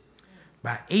religion.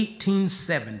 By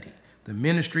 1870, the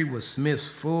ministry was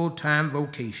Smith's full-time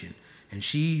vocation, and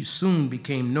she soon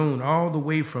became known all the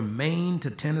way from Maine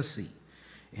to Tennessee.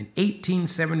 In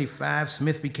 1875,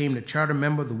 Smith became the charter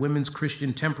member of the Women's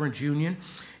Christian Temperance Union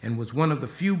and was one of the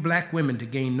few black women to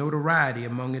gain notoriety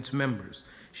among its members.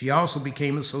 She also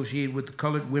became associated with the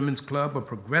Colored Women's Club, a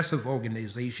progressive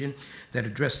organization that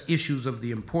addressed issues of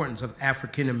the importance of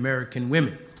African American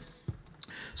women.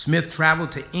 Smith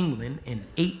traveled to England in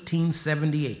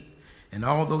 1878, and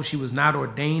although she was not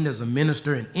ordained as a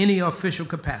minister in any official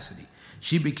capacity,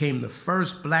 she became the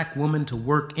first black woman to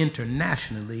work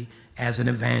internationally as an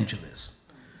evangelist.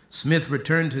 Smith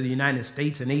returned to the United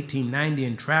States in 1890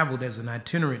 and traveled as an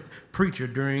itinerant preacher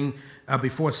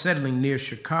before settling near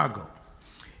Chicago.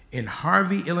 In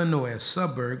Harvey, Illinois, a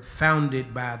suburb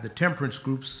founded by the temperance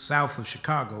groups south of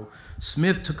Chicago,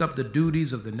 Smith took up the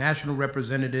duties of the national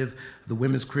representative of the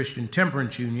Women's Christian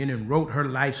Temperance Union and wrote her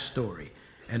life story,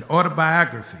 an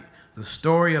autobiography, The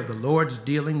Story of the Lord's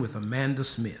Dealing with Amanda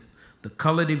Smith. The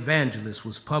Colored Evangelist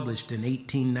was published in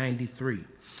 1893.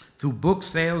 Through book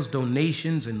sales,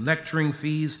 donations, and lecturing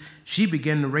fees, she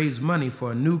began to raise money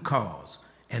for a new cause,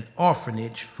 an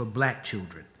orphanage for black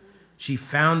children. She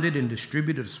founded and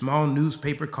distributed a small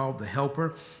newspaper called The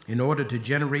Helper in order to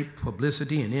generate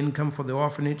publicity and income for the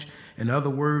orphanage and other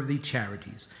worthy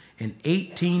charities. In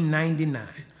 1899,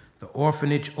 the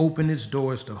orphanage opened its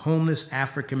doors to homeless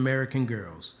African-American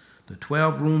girls. The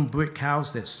 12-room brick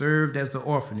house that served as the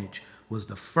orphanage was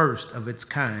the first of its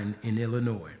kind in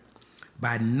Illinois.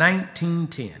 By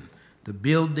 1910, the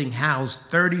building housed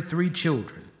 33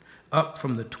 children, up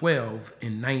from the 12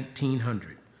 in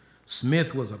 1900.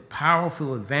 Smith was a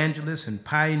powerful evangelist and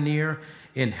pioneer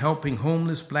in helping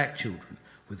homeless black children.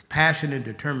 With passion and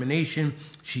determination,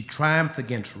 she triumphed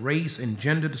against race and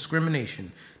gender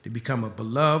discrimination to become a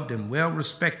beloved and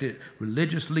well-respected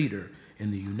religious leader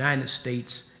in the United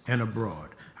States and abroad.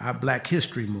 Our Black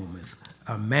History Moment,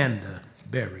 Amanda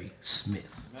Berry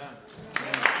Smith.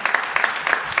 Amen.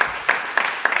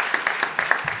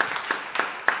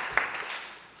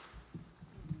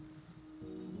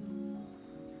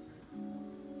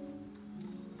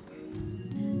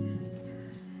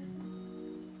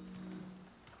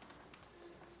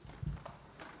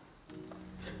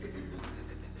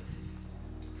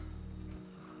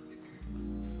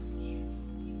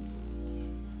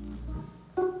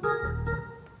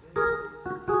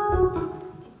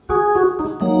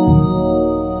 Oh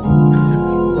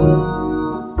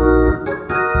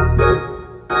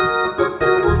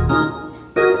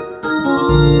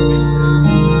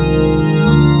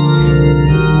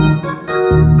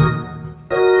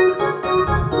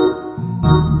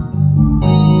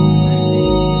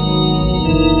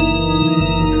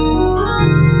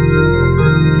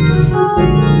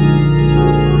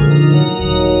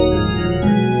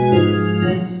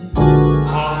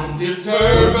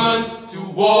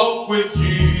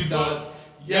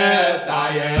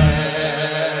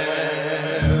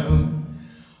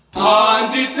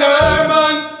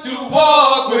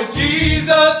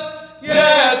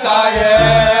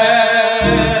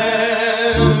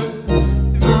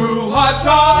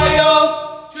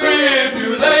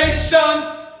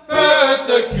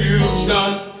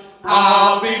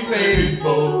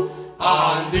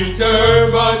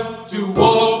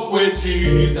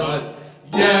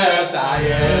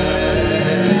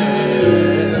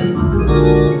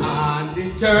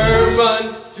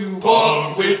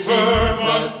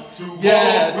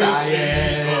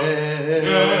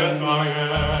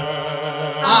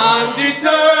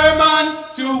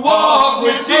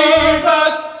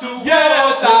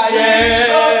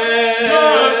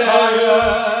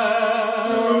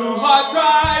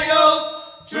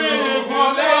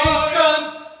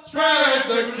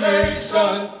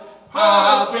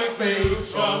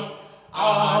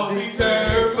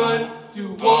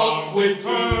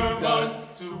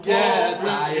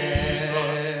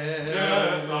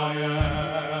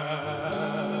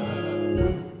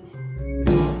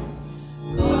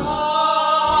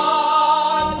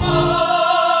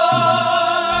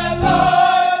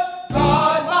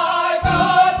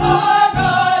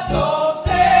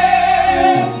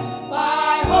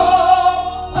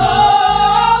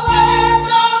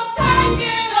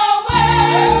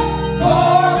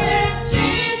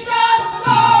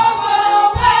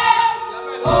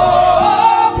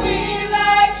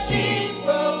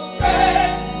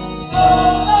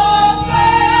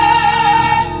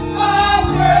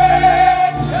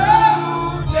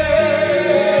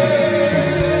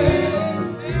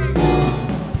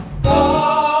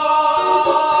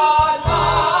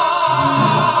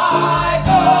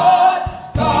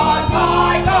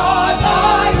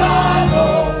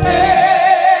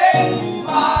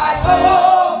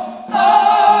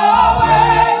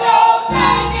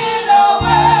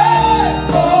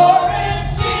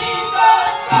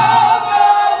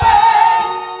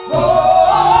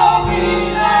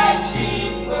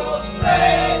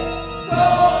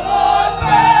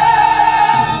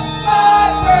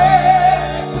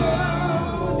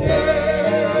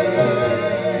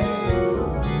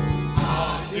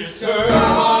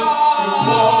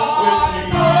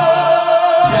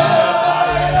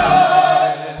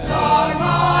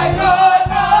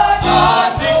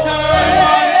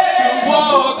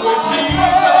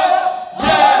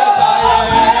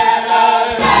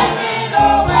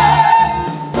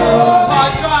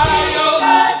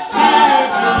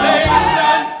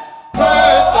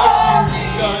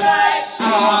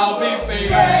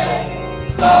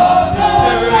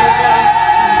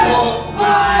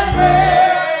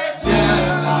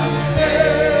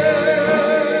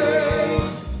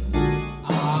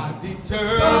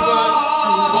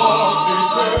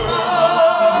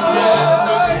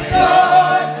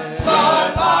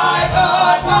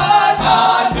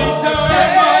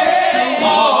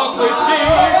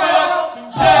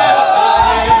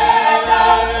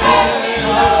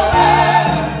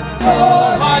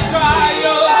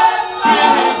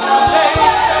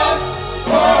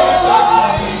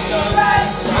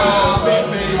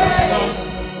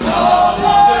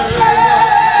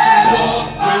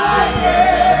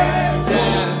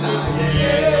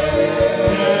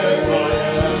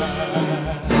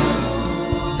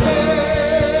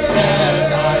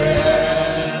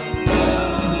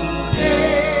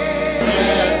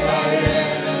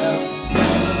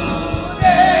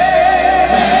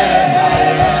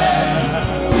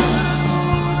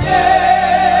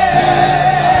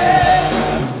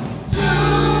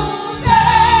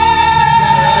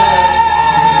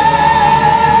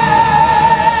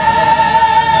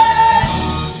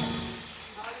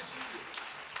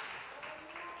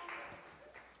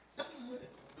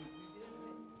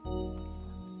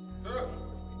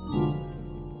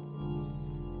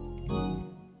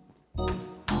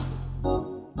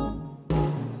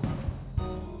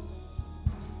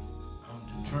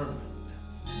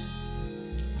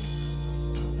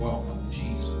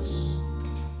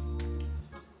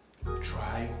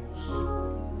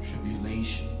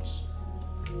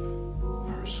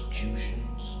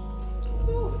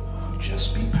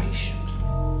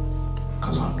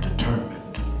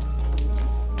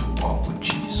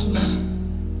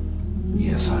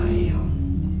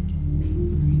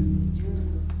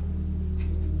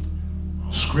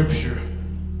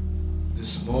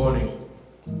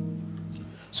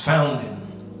It's found in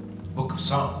the book of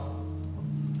Psalm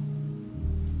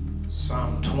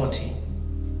 20,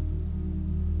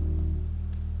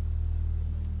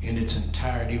 in its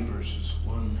entirety, verses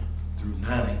 1 through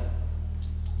 9.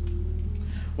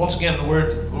 Once again, the word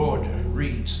of the Lord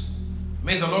reads,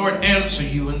 "May the Lord answer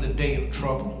you in the day of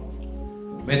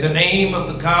trouble. May the name of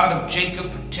the God of Jacob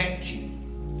protect you.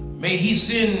 May he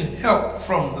send help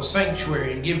from the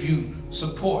sanctuary and give you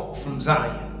support from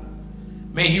Zion.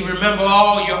 May he remember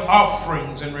all your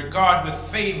offerings and regard with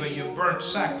favor your burnt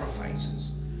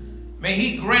sacrifices. May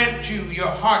he grant you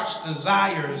your heart's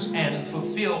desires and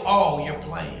fulfill all your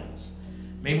plans.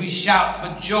 May we shout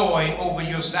for joy over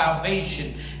your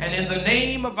salvation, and in the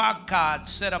name of our God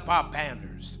set up our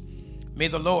banners. May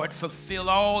the Lord fulfill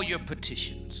all your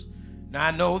petitions. Now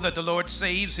I know that the Lord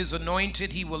saves his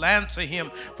anointed. He will answer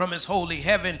him from his holy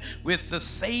heaven with the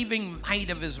saving might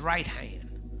of his right hand.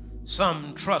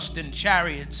 Some trust in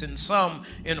chariots and some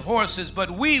in horses,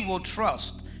 but we will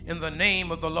trust in the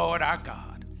name of the Lord our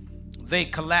God. They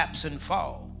collapse and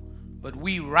fall, but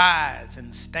we rise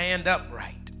and stand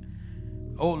upright.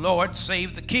 O Lord,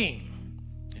 save the King,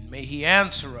 and may he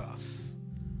answer us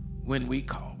when we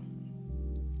call."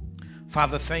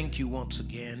 Father, thank you once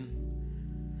again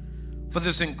for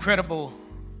this incredible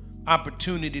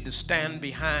opportunity to stand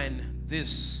behind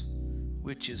this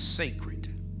which is sacred.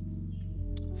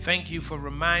 Thank you for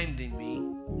reminding me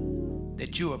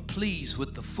that you are pleased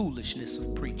with the foolishness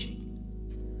of preaching.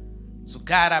 So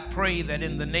God, I pray that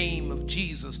in the name of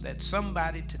Jesus that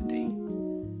somebody today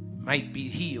might be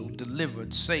healed,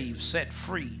 delivered, saved, set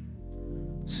free,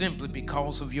 simply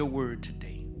because of your word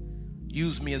today.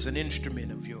 Use me as an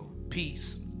instrument of your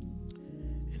peace,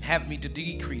 and have me to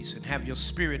decrease and have your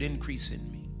spirit increase in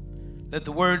me. Let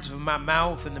the words of my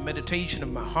mouth and the meditation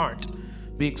of my heart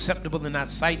be acceptable in thy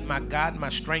sight, my God, my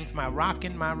strength, my rock,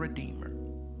 and my redeemer.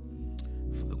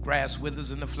 For the grass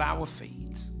withers and the flower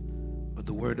fades, but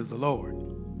the word of the Lord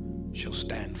shall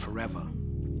stand forever.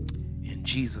 In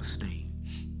Jesus' name,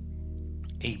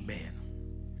 amen.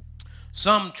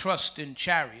 Some trust in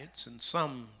chariots and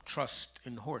some trust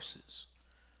in horses,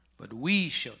 but we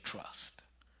shall trust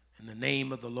in the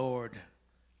name of the Lord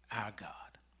our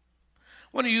God. I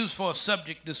want to use for a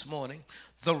subject this morning,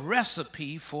 the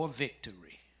recipe for victory.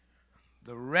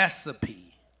 The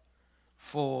recipe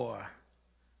for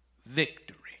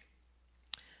victory.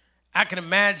 I can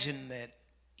imagine that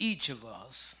each of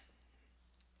us,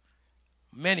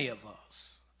 many of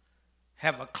us,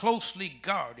 have a closely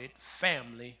guarded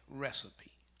family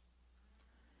recipe.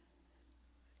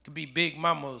 It could be Big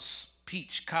Mama's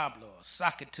peach cobbler, or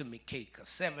sock it to me cake, or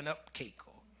 7-Up cake,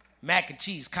 or mac and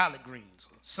cheese collard greens,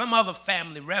 or some other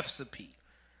family recipe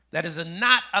that is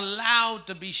not allowed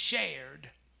to be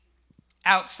shared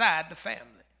outside the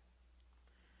family.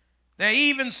 There are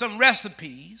even some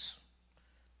recipes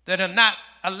that are not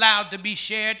allowed to be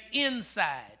shared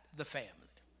inside the family.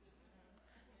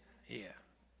 Yeah.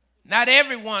 Not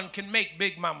everyone can make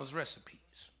Big Mama's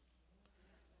recipes,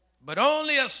 but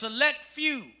only a select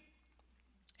few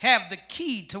have the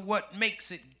key to what makes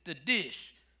the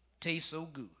dish taste so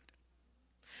good.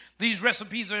 These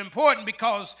recipes are important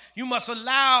because you must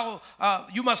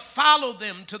follow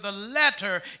them to the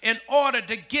letter in order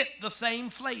to get the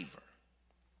same flavor.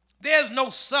 There's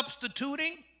no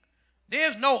substituting.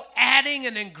 There's no adding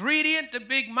an ingredient to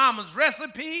Big Mama's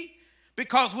recipe,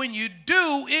 because when you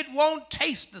do, it won't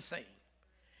taste the same.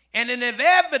 And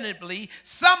inevitably,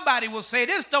 somebody will say,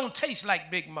 "This don't taste like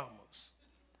Big Mama's."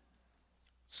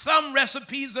 Some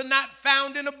recipes are not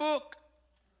found in a book,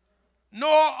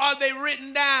 nor are they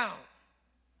written down,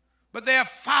 but they are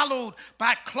followed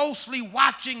by closely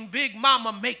watching Big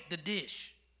Mama make the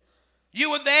dish. You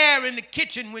were there in the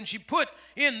kitchen when she put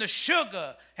in the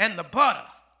sugar and the butter.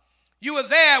 You were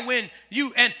there when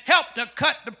you helped her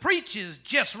cut the peaches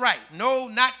just right. No,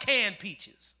 not canned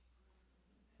peaches,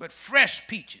 but fresh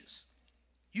peaches.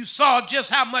 You saw just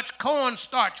how much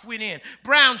cornstarch went in,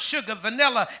 brown sugar,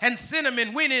 vanilla, and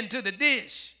cinnamon went into the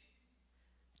dish.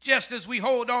 Just as we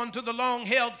hold on to the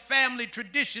long-held family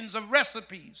traditions of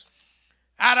recipes,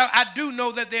 I do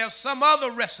know that there are some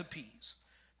other recipes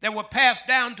that were passed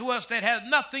down to us that have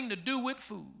nothing to do with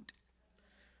food.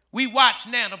 We watch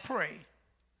Nana pray.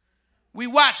 We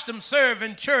watch them serve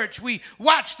in church. We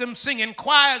watch them sing in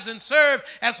choirs and serve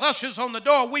as ushers on the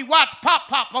door. We watch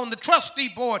Pop on the trustee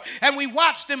board, and we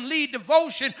watch them lead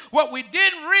devotion. What we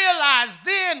didn't realize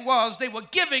then was they were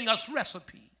giving us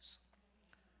recipes.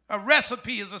 A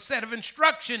recipe is a set of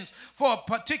instructions for a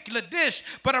particular dish,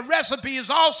 but a recipe is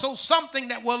also something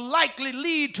that will likely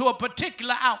lead to a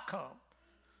particular outcome.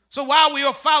 So while we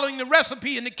were following the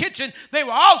recipe in the kitchen, they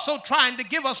were also trying to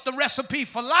give us the recipe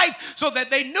for life so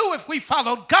that they knew if we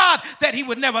followed God that he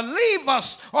would never leave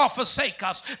us or forsake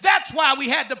us. That's why we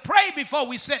had to pray before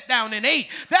we sat down and ate.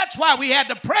 That's why we had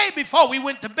to pray before we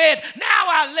went to bed. Now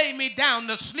I lay me down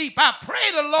to sleep. I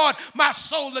pray the Lord my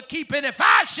soul to keep. And if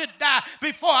I should die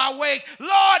before I wake,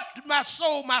 Lord, my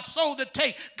soul to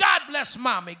take. God bless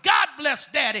mommy. God bless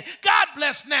daddy. God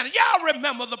bless Nana. Y'all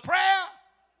remember the prayer?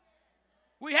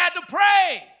 We had to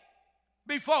pray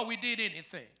before we did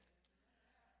anything.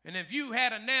 And if you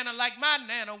had a Nana like my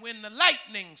Nana, when the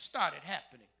lightning started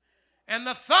happening and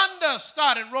the thunder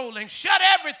started rolling, shut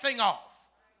everything off.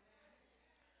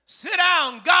 Sit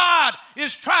down. God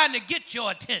is trying to get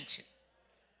your attention.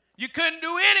 You couldn't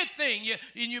do anything.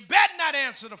 You better not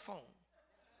answer the phone.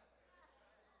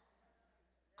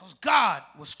 Because God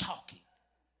was talking.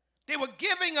 They were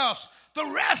giving us the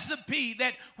recipe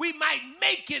that we might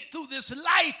make it through this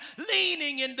life,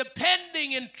 leaning and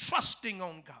depending and trusting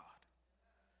on God.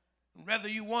 Whether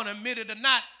you want to admit it or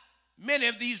not, many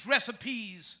of these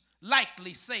recipes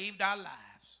likely saved our lives.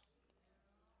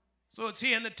 So it's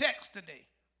here in the text today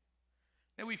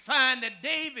that we find that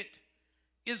David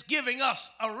is giving us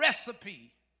a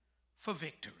recipe for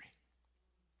victory.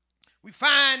 We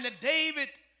find that David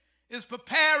is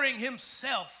preparing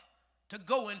himself to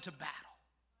go into battle.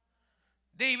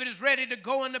 David is ready to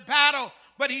go into battle,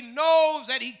 but he knows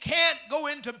that he can't go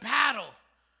into battle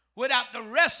without the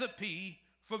recipe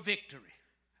for victory.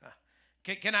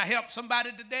 Can I help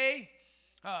somebody today?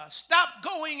 Stop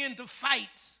going into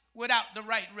fights without the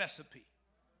right recipe.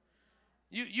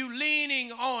 You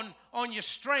leaning on your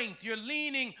strength. You're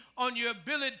leaning on your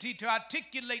ability to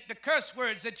articulate the curse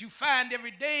words that you find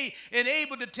every day and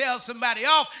able to tell somebody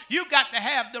off. You got to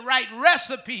have the right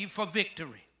recipe for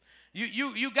victory.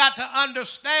 You got to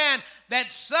understand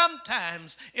that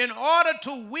sometimes in order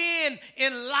to win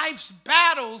in life's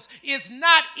battles, it's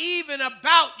not even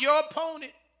about your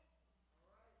opponent.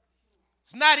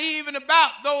 It's not even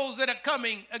about those that are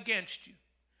coming against you.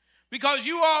 Because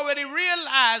you already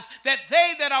realize that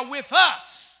they that are with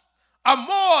us are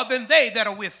more than they that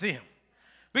are with them.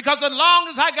 Because as long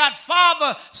as I got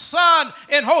Father, Son,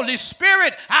 and Holy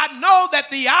Spirit, I know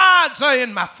that the odds are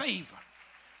in my favor.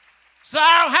 So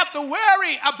I don't have to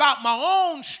worry about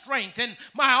my own strength and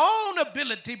my own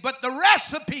ability, but the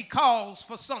recipe calls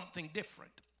for something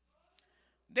different.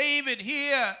 David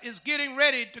here is getting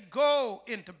ready to go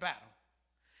into battle.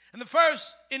 And the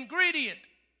first ingredient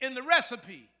in the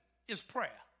recipe is prayer.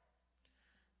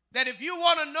 That if you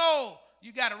want to know,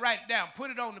 you got to write it down.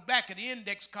 Put it on the back of the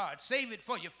index card. Save it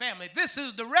for your family. This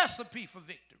is the recipe for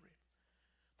victory.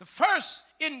 The first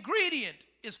ingredient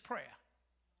is prayer.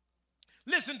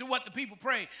 Listen to what the people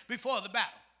pray before the battle.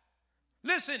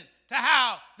 Listen to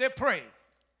how they prayed.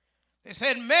 They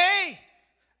said, may,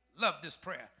 love this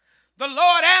prayer, the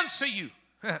Lord answer you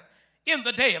in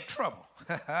the day of trouble.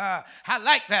 I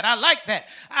like that. I like that.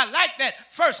 I like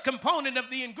that first component of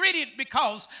the ingredient,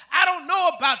 because I don't know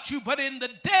about you, but in the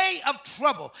day of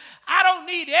trouble, I don't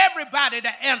need everybody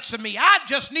to answer me. I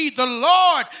just need the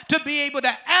Lord to be able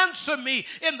to answer me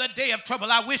in the day of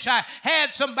trouble. I wish I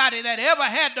had somebody that ever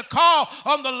had to call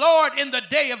on the Lord in the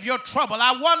day of your trouble.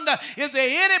 I wonder, is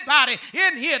there anybody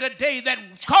in here today that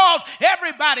called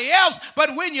everybody else,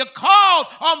 but when you called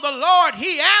on the Lord,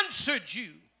 he answered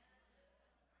you?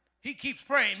 He keeps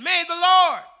praying, may the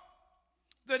Lord,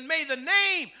 then may the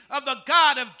name of the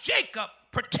God of Jacob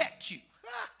protect you.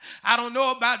 I don't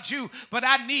know about you, but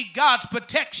I need God's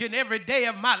protection every day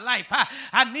of my life.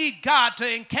 I need God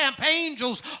to encamp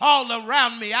angels all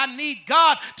around me. I need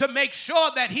God to make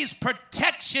sure that his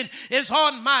protection is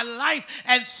on my life.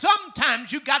 And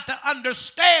sometimes you got to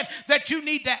understand that you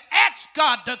need to ask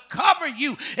God to cover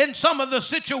you in some of the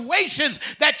situations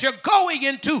that you're going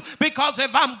into, because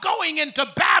if I'm going into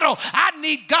battle, I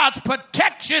need God's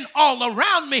protection all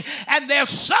around me. And there's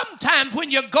sometimes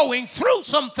when you're going through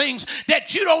some things that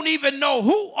you don't even know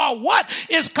who or what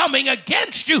is coming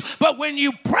against you. But when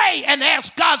you pray and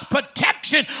ask God's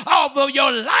protection over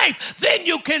your life, then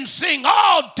you can sing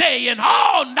all day and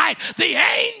all night, the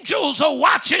angels are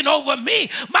watching over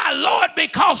me, my Lord,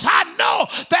 because I know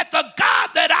that the God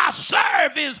that I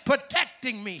serve is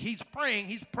protecting me. He's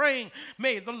praying,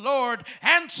 may the Lord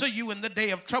answer you in the day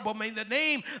of trouble. May the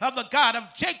name of the God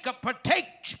of Jacob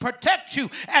protect you.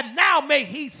 And now may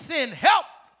he send help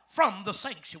from the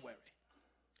sanctuary.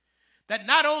 That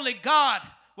not only God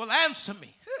will answer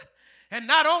me And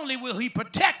not only will he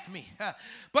protect me,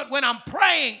 but when I'm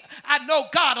praying, I know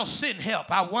God will send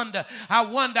help. I wonder,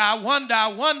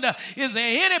 is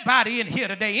there anybody in here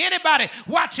today, anybody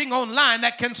watching online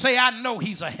that can say, I know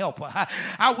he's a helper?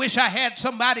 I wish I had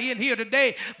somebody in here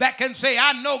today that can say,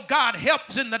 I know God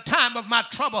helps in the time of my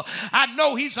trouble. I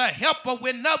know he's a helper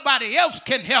when nobody else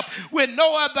can help, when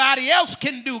nobody else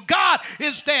can do. God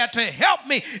is there to help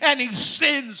me, and he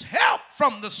sends help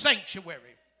from the sanctuary.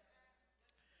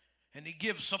 And he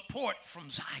gives support from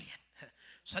Zion.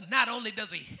 So not only does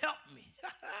he help me,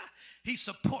 he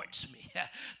supports me.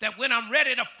 That when I'm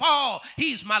ready to fall,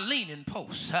 he's my leaning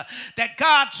post. That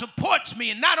God supports me.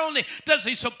 And not only does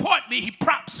he support me, he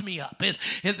props me up. Is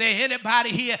there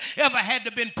anybody here ever had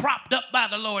to been propped up by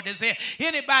the Lord? Is there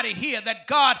anybody here that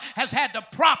God has had to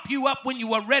prop you up when you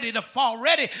were ready to fall,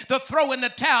 ready to throw in the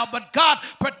towel, but God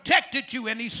protected you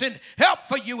and he sent help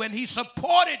for you and he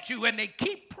supported you, and they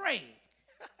keep praying?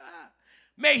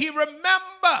 May he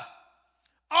remember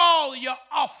all your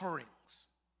offerings.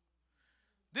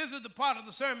 This is the part of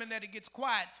the sermon that it gets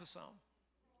quiet for some.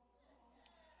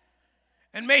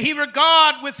 And may he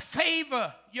regard with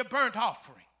favor your burnt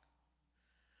offering.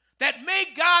 That may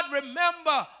God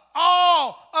remember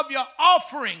all of your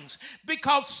offerings,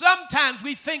 because sometimes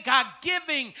we think our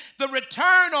giving, the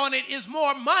return on it is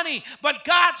more money, but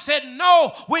God said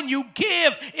no. When you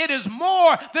give, it is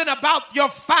more than about your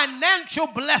financial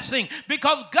blessing,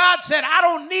 because God said I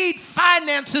don't need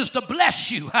finances to bless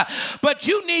you, but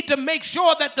you need to make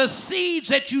sure that the seeds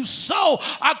that you sow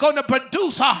are going to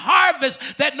produce a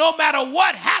harvest, that no matter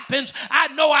what happens, I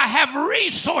know I have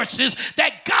resources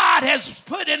that God has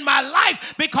put in my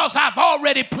life because I've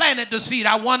already planted the seed.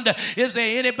 I wonder, is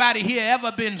there anybody here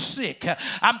ever been sick?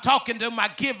 I'm talking to my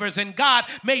givers, and God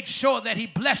made sure that he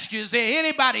blessed you. Is there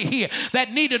anybody here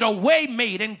that needed a way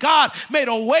made, and God made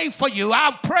a way for you?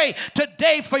 I'll pray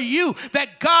today for you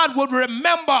that God would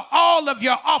remember all of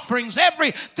your offerings,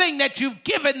 everything that you've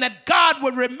given, that God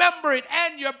would remember it,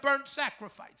 and your burnt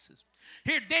sacrifices.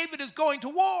 Here David is going to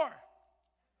war,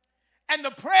 and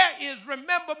the prayer is,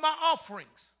 remember my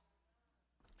offerings,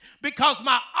 because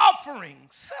my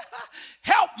offerings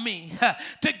help me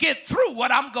to get through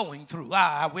what I'm going through.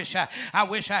 I wish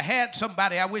I had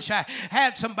somebody. I wish I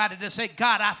had somebody to say,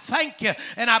 God, I thank you,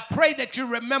 and I pray that you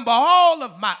remember all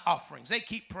of my offerings. They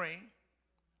keep praying.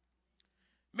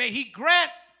 May he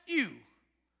grant you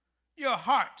your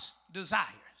heart's desires,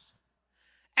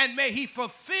 and may he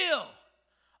fulfill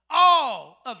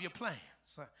all of your plans.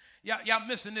 Y'all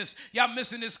missing this. Y'all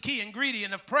missing this key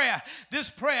ingredient of prayer.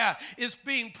 This prayer is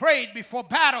being prayed before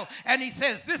battle, and he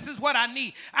says, this is what I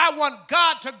need. I want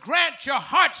God to grant your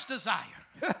heart's desire.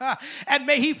 And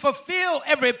may he fulfill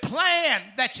every plan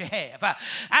that you have.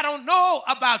 I don't know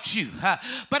about you,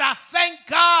 but I thank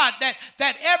God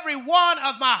that every one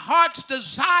of my heart's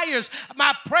desires,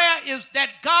 my prayer is that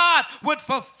God would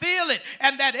fulfill it,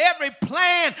 and that every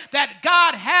plan that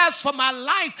God has for my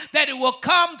life, that it will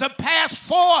come to pass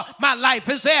for my life.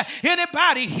 Is there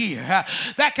anybody here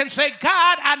that can say,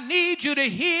 God, I need you to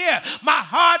hear my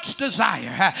heart's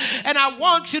desire, and I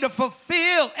want you to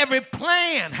fulfill every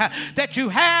plan that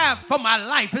you have for my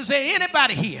life? Is there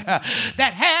anybody here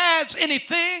that has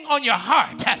anything on your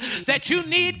heart that you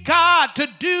need God to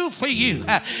do for you?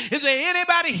 Is there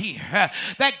anybody here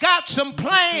that got some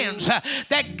plans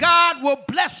that God will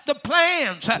bless the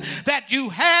plans that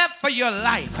you have for your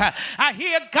life? I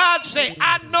hear God say,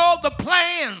 I know the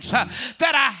plans that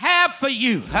I have for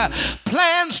you,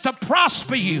 plans to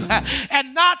prosper you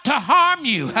and not to harm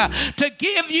you, to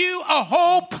give you a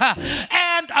hope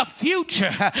and a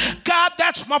future. God,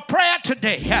 that's my prayer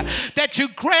today, that you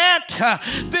grant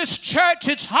this church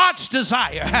its heart's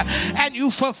desire, and you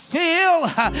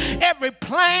fulfill every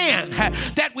plan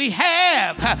that we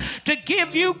have to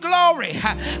give you glory.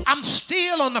 I'm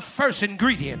still on the first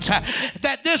ingredient,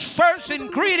 that this first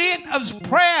ingredient is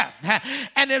prayer,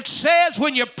 and it says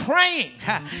when you're praying,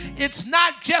 it's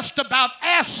not just about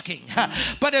asking,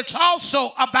 but it's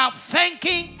also about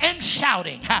thanking and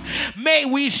shouting. May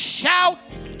we shout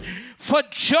for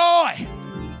joy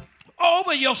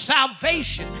over your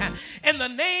salvation in the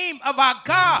name of our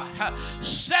God.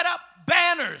 Set up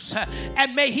banners,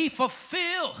 and may he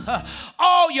fulfill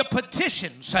all your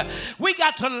petitions. We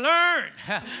got to learn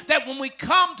that when we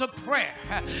come to prayer,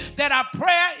 that our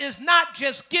prayer is not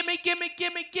just gimme, gimme,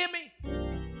 gimme, gimme.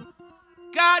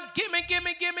 God, gimme,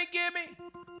 gimme, gimme, gimme.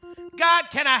 God,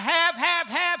 can I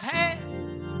have?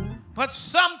 But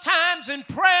sometimes in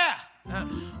prayer,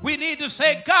 we need to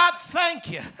say, God,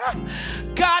 thank you.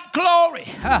 God, glory.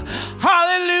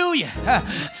 Hallelujah.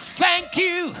 thank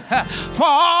you for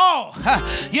all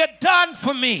you've done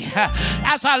for me.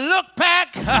 As I look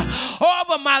back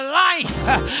over my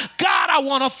life, God, I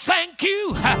want to thank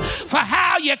you for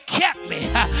how you kept me.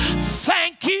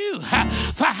 Thank you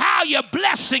for how you're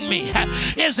blessing me.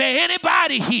 Is there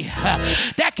anybody here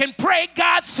that can pray,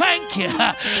 God, thank you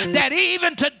that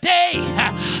even today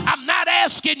I'm not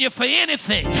asking you for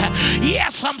anything.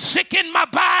 Yes, I'm sick in my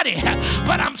body,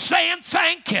 but I'm saying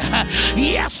thank you.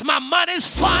 Yes, my money's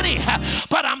funny,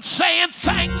 but I'm saying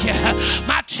thank you.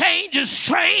 My change is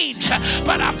strange,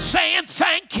 but I'm saying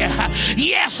thank you.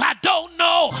 Yes, I don't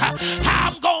know how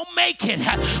I'm going to make it,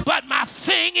 but my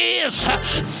thing is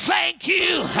thank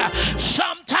you.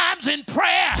 Sometimes in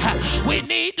prayer, we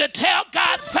need to tell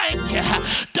God thank you.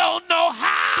 Don't know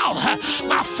how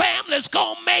my family's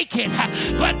going to make it,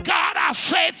 but God, I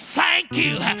say thank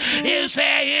you. Is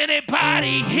there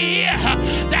anybody here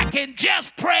that can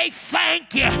just pray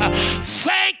thank you?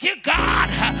 Thank you, God,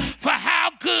 for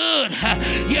how good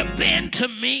you've been to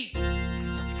me.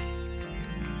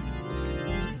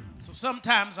 So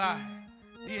sometimes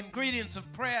the ingredients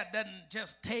of prayer doesn't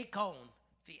just take on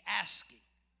the asking,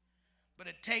 but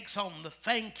it takes on the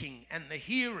thanking and the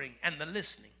hearing and the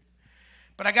listening.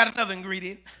 But I got another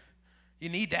ingredient you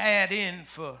need to add in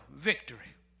for victory.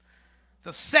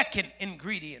 The second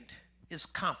ingredient is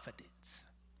confidence.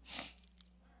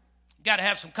 You got to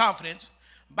have some confidence.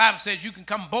 The Bible says you can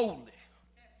come boldly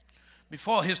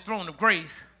before his throne of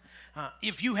grace.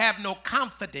 If you have no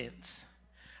confidence,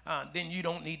 then you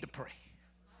don't need to pray.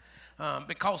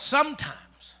 Because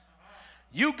sometimes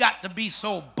you got to be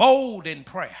so bold in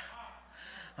prayer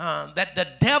that the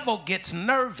devil gets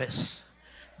nervous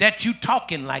that you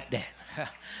talking like that.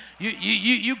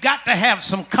 You got to have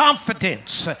some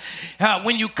confidence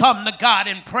when you come to God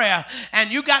in prayer,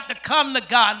 and you got to come to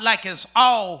God like it's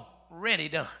already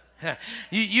done.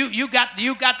 You got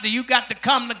to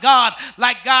come to God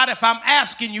like, God, if I'm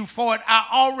asking you for it, I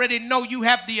already know you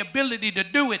have the ability to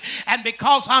do it. And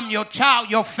because I'm your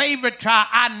child, your favorite child,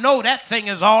 I know that thing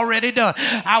is already done.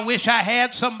 I wish I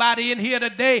had somebody in here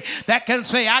today that can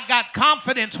say, I got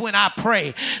confidence when I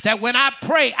pray. That when I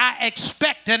pray, I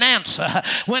expect an answer.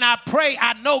 When I pray,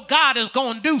 I know God is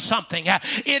going to do something.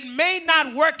 It may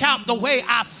not work out the way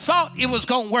I thought it was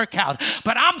going to work out,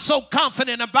 but I'm so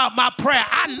confident about my prayer,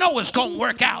 I know it's going to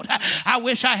work out. I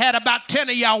wish I had about 10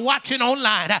 of y'all watching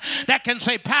online that can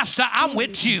say, Pastor, I'm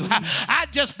with you. I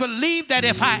just believe that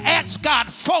if I ask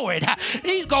God for it,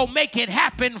 he's going to make it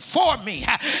happen for me.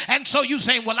 And so you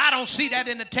saying, well, I don't see that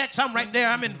in the text. I'm right there.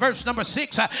 I'm in verse number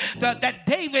 6. That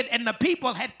David and the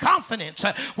people had confidence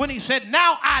when he said,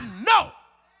 now I know.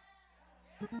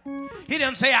 He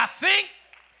didn't say, I think.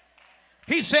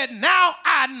 He said, now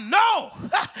I know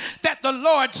that the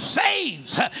Lord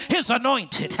saves his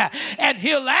anointed, and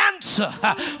he'll answer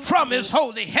from his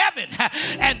holy heaven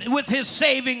and with his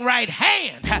saving right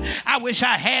hand. I wish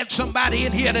I had somebody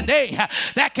in here today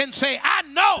that can say, I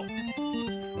know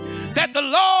that the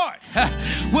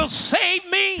Lord will save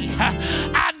me.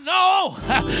 I know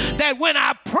that when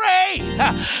I pray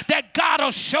that God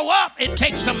will show up. It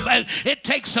takes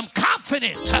some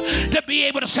confidence to be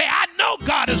able to say, I know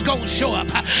God is going to show up.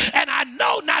 And I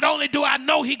know, not only do I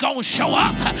know he's going to show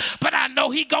up, but I know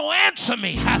he's going to answer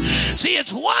me. See,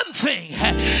 it's one thing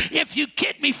if you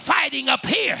get me fighting up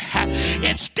here.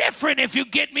 It's different if you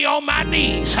get me on my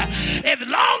knees. As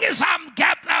long as I'm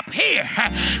up here,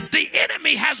 the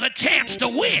enemy has a chance to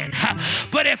win.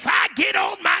 But if I get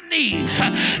on my knees,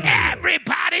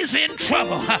 everybody's in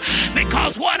trouble,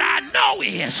 because what I know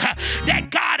is that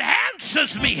God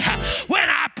answers me when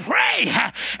I pray,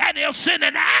 and he'll send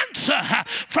an answer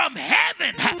from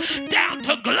heaven down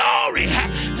to glory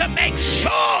to make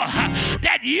sure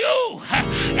that you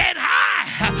and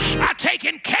I are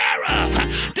taken care of.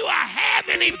 Do I have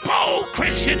any bold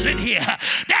Christians in here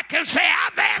that can say,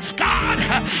 I've asked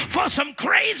God for some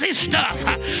crazy stuff?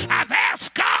 I've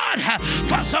asked God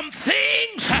for some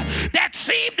things that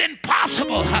seemed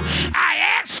impossible.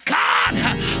 I asked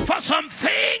God for some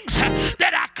things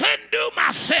that I couldn't do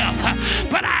myself,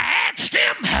 but I asked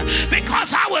him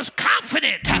because I was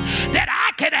confident that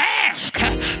I could ask,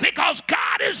 because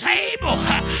God is able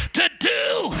to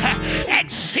do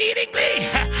exceedingly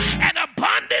and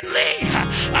abundantly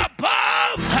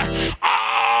above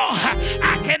all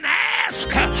I can ask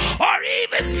or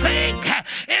even think.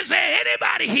 Is there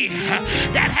anybody here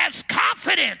that has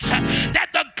confidence that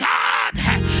the God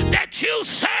that you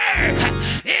serve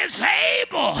is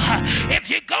able? If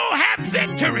you're going to have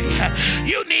victory,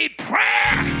 you need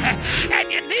prayer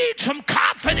and you need some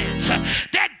confidence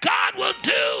that God will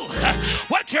do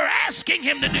what you're asking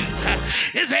him to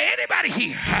do. Is there anybody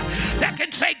here that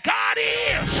can say, God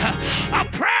is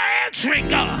answering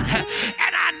God.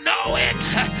 And I know it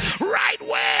right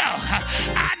well.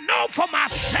 I know for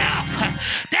myself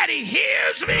that he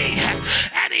hears me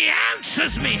and he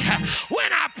answers me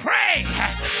when I pray.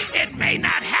 It may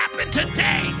not happen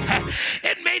today.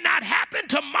 It may not happen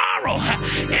tomorrow.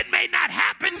 It may not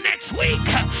happen next week,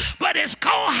 but it's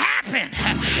going to happen.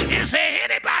 Is there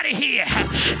anybody here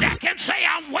that can say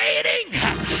I'm waiting,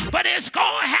 but it's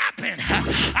going to happen?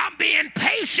 I'm being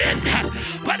patient,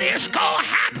 but it's going to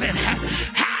happen.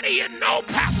 How do you know,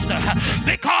 Pastor?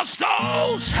 Because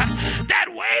those that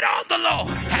wait on the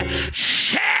Lord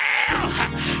shall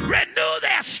renew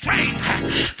their strength.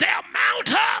 They'll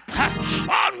mount up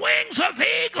on wings of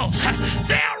eagles.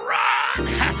 They'll run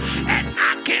and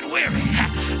not get weary.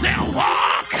 They'll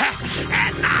walk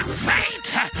and not faint.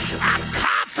 I'm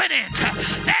confident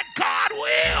that God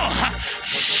will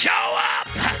show up,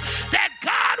 that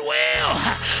God will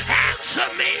answer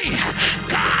me,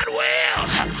 God will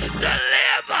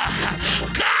deliver,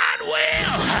 God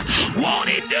will. Won't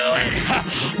he do it?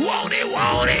 Won't he,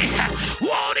 won't he?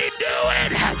 Won't he do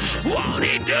it? Won't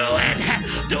he do it?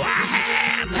 Do I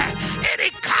have any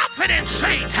confidence,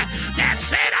 saint, that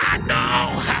said I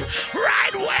know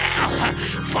right well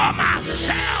for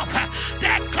myself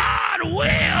that God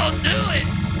will do it?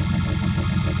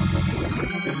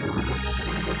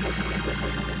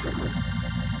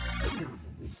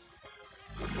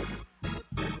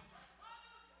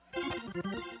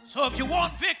 So if you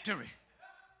want victory,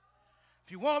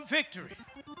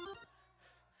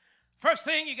 first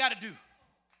thing you got to do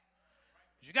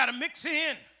is you got to mix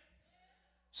in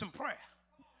some prayer.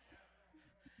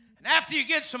 And after you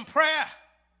get some prayer,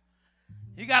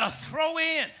 you got to throw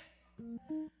in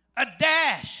a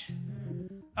dash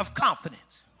of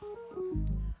confidence.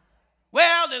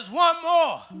 Well, there's one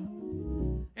more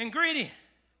ingredient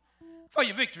for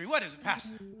your victory. What is it,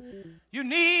 Pastor? You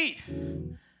need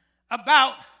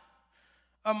about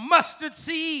a mustard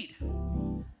seed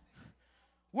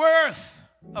worth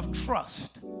of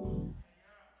trust.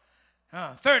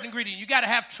 Third ingredient, you got to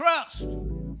have trust,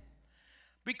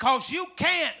 because you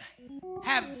can't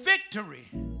have victory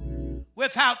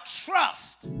without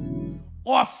trust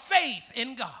or faith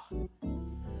in God.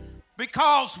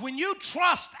 Because when you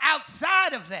trust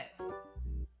outside of that,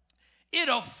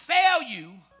 it'll fail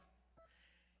you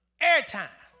every time.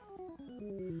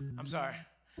 I'm sorry,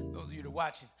 those of you that are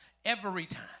watching, every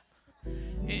time.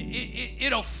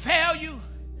 It'll fail you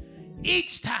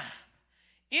each time.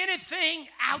 Anything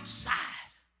outside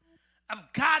of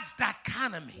God's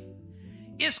dichotomy,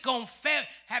 it's going to fail.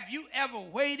 Have you ever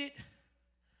waited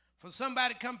for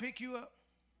somebody to come pick you up?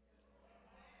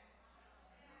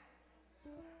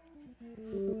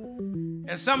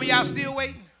 And some of y'all still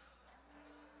waiting?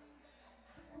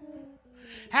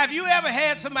 Have you ever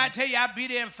had somebody tell you I'll be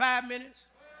there in 5 minutes?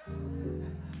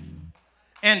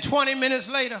 And 20 minutes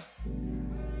later?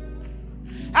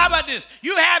 How about this?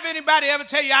 You have anybody ever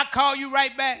tell you I'll call you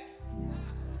right back?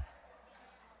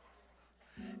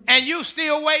 And you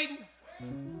still waiting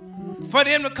for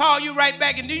them to call you right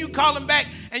back, and then you call them back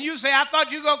and you say, I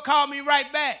thought you were going to call me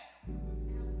right back.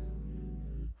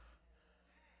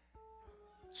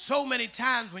 So many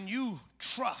times when you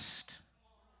trust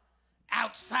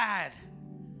outside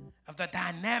of the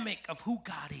dynamic of who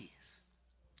God is,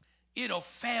 it'll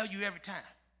fail you every time.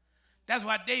 That's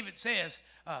why David says,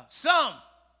 some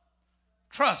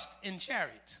trust in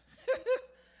chariots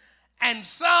and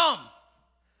some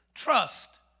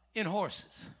trust in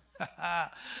horses.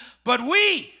 But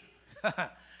we,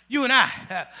 you and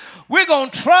I, we're going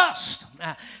to trust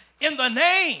in the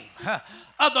name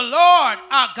of the Lord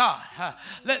our God.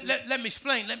 Let me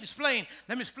explain the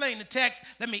text.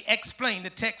 Let me explain the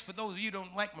text for those of you who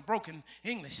don't like my broken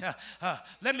English.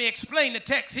 Let me explain the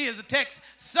text. Here's the text.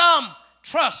 Some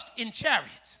trust in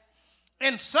chariots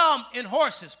and some in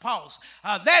horses. Pause.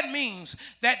 That means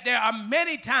that there are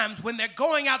many times when they're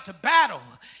going out to battle,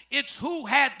 it's who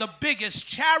had the biggest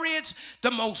chariots,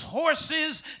 the most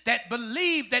horses, that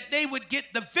believed that they would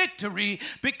get the victory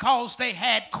because they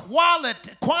had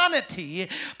quantity,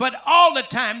 but all the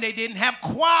time they didn't have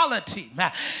quality.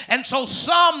 And so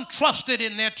some trusted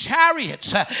in their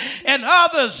chariots and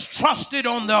others trusted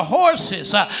on their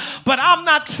horses. But I'm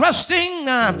not trusting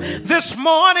this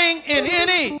morning in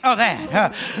any of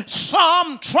that.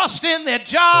 Some trust in their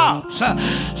jobs.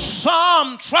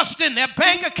 Some trust in their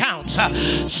bank accounts.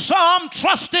 Some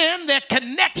trust in their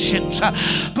connections.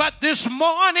 But this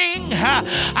morning,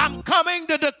 I'm coming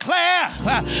to declare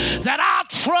that our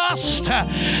trust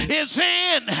is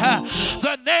in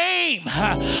the name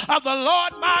of the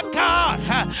Lord my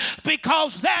God,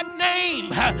 because that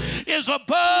name is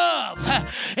above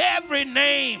every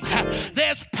name.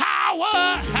 There's power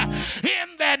power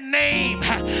in that name.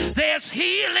 There's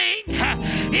healing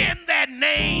in that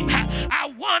name.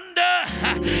 I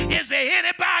wonder, is there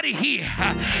anybody here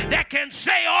that can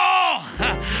say all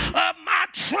of my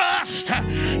trust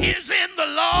is in the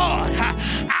Lord?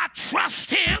 I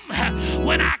trust him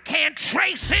when I can't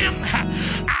trace him.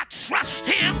 I trust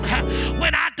him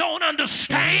when I don't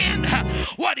understand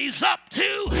what he's up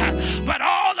to. But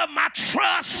all of my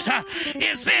trust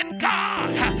is in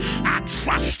God. I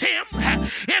trust him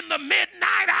in the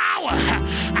midnight hour.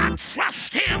 I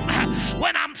trust him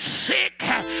when I'm sick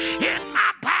in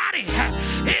my body.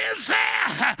 Is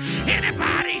there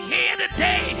anybody here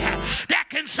today that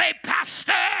can say,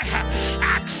 Pastor,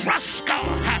 I trust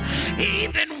God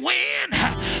even when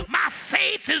my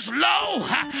faith is low?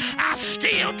 I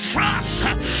still trust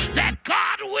that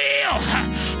God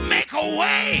will make a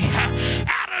way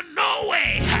out of no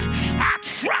way. I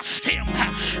trust him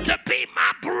to be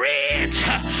my bridge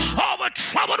over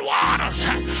troubled waters.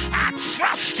 I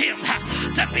trust him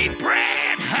to be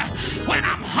bread when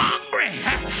I'm hungry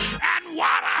and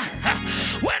water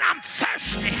when I'm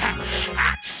thirsty.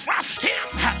 I trust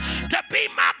him to be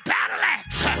my battle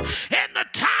axe in the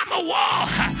time of war.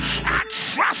 I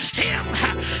trust him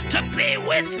to be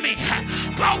with me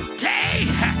both day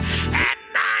and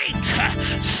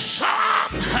night.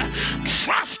 Some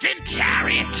trust in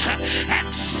chariots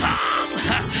and some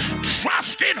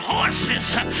trust in horses,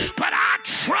 but I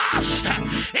trust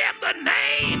in the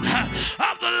name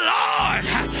of the Lord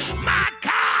my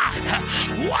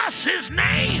God. What's his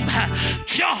name?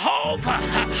 Jehovah.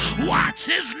 What's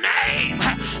his name?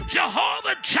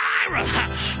 Jehovah Jireh,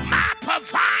 my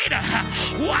provider.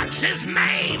 What's his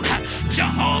name?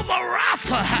 Jehovah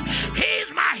Rapha.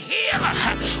 He's my healer.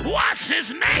 What's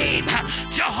his name?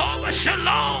 Jehovah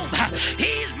Shalom.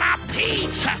 He's my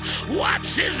peace.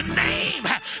 What's his name?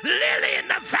 Lily in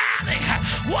the valley.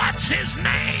 What's his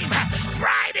name?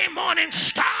 Bright and morning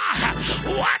star.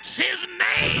 What's his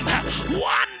name?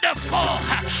 Wonderful.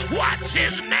 What's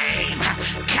his name?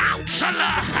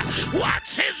 Counselor.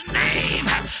 What's his name?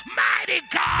 Mighty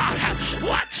God.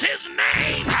 What's his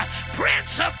name?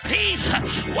 Prince of Peace.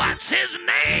 What's his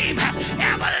name?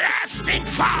 Everlasting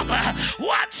Father.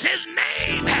 What's his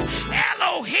name?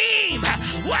 Elohim.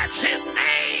 What's his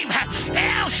name?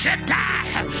 El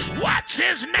Shaddai. What's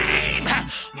his name?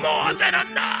 More than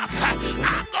enough.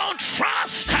 I'm going to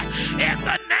trust in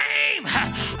the name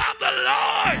of the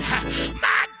Lord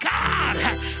my God.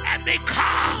 And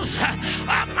because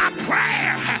of my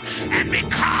prayer, and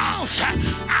because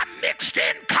I mixed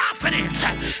in confidence,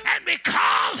 and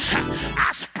because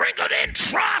I sprinkled in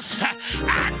trust,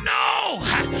 I know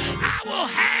I will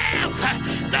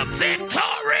have the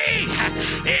victory.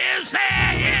 Is there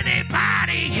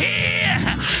anybody here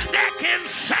that can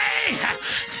say,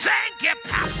 thank you,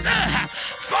 Pastor,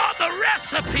 for the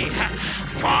recipe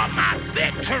for my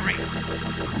victory?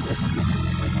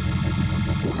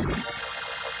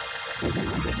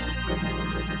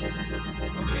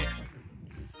 Okay.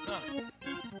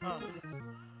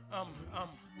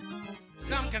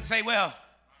 Some can say, well,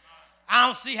 I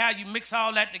don't see how you mix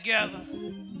all that together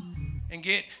and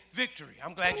get victory.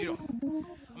 I'm glad you don't. I'm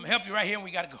going to help you right here and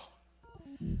we got to go.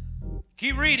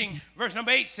 Keep reading. Verse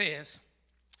number 8 says,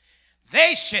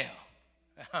 they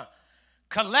shall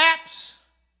collapse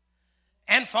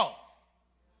and fall.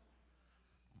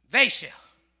 They shall.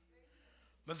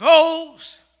 But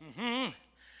those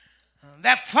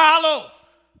that follow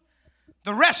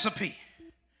the recipe,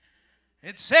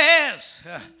 it says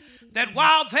that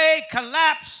while they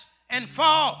collapse and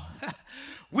fall,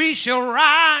 we shall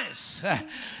rise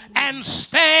and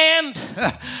stand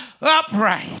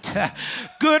upright.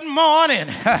 Good morning,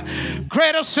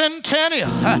 Greater Centennial.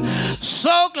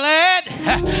 So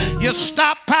glad you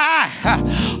stopped by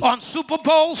on Super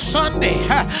Bowl Sunday.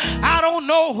 I don't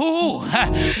know who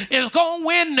is going to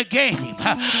win the game,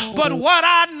 but what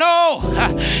I know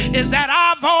is that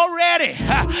I've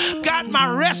already got my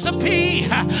recipe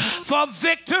for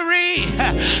victory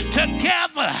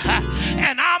together,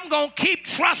 and I'm going to keep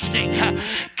trusting,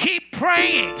 keep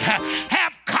praying,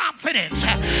 have confidence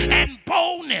and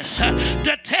boldness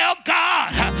to tell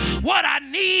God what I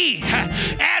need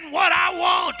and what I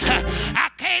want. I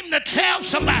came to tell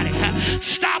somebody,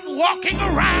 stop walking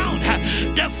around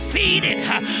defeated.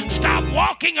 Stop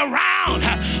walking around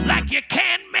like you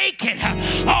can't make it.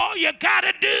 All you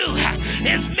gotta do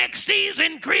is mix these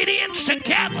ingredients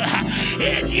together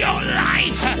in your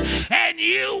life and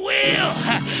you will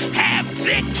have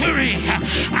victory.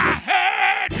 I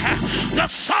heard the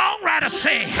songwriter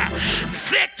say,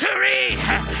 victory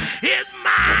is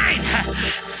mine.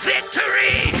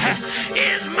 Victory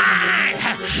is mine.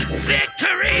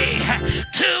 Victory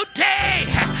today.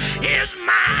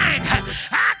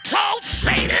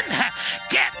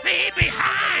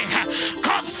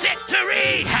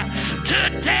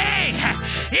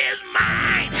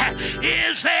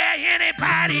 there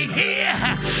anybody here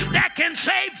that can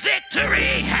say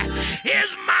victory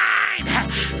is mine?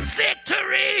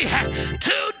 Victory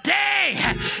today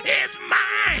is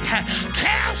mine.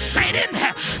 Tell Satan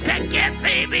to get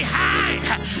thee behind,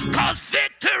 cause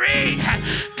victory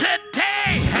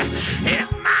today is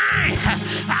mine.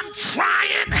 I'm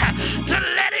trying to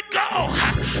let it go,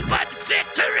 but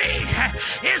victory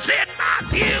is in my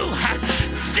view.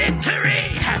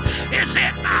 Victory is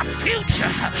in my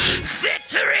future.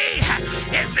 Victory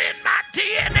is in my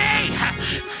DNA.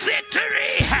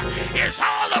 Victory is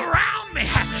all around me.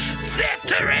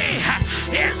 Victory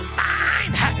is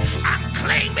mine. I'm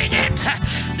claiming it,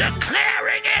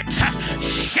 declaring it,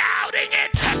 shouting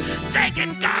it,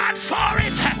 thanking God for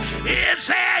it. Is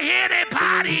there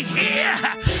anybody here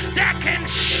that can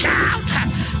shout,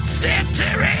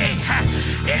 victory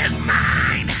is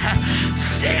mine?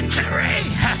 Victory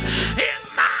is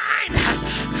mine.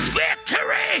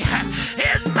 Victory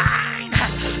is mine.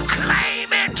 Claim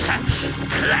it,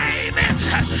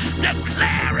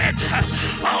 declare it.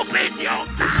 Open your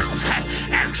mouth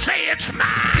and say it's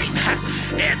mine.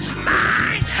 It's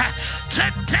mine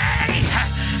today.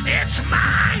 It's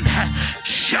mine.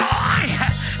 Joy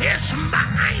is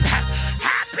mine.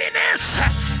 Happiness,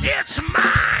 it's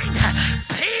mine.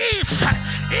 Peace,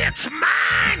 it's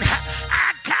mine.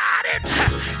 I got it,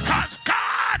 cause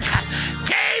God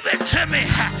gave it to me.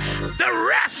 The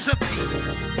recipe.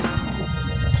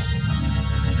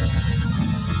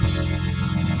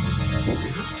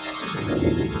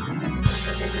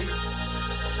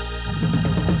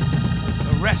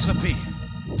 The recipe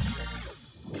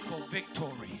for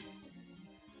victory.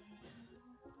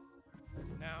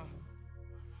 Now,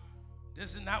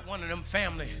 this is not one of them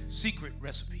family secret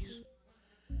recipes.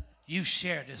 You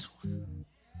share this one.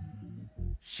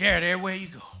 Share it everywhere you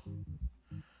go.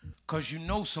 Because you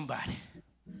know somebody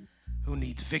who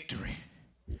needs victory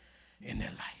in their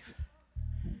life.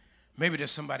 Maybe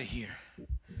there's somebody here,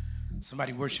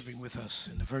 somebody worshiping with us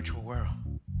in the virtual world.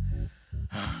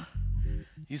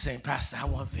 You saying, Pastor, I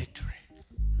want victory.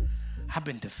 I've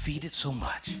been defeated so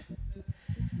much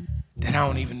that I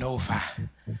don't even know if I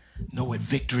know what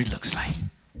victory looks like.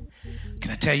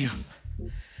 Can I tell you,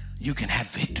 you can have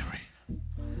victory.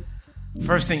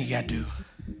 First thing you got to do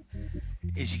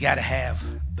is you got to have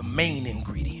the main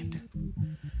ingredient.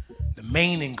 The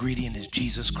main ingredient is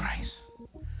Jesus Christ.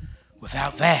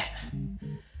 Without that,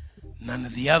 none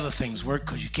of the other things work,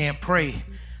 because you can't pray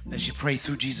unless you pray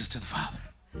through Jesus to the Father.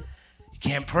 You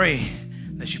can't pray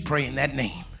unless you pray in that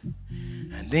name.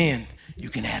 And then you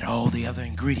can add all the other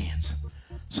ingredients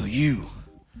so you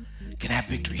can have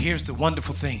victory. Here's the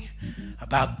wonderful thing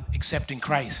about accepting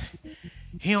Christ.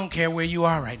 He don't care where you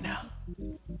are right now.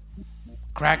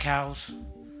 Crack house,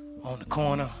 on the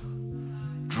corner,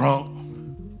 drunk,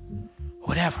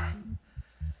 whatever.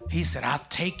 He said, I'll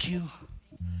take you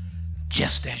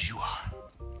just as you are.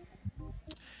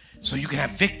 So you can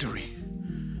have victory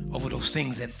over those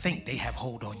things that think they have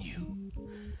hold on you.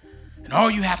 And all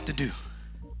you have to do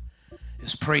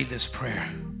is pray this prayer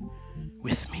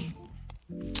with me.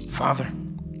 Father,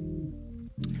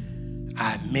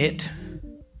 I admit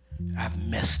I've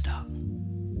messed up,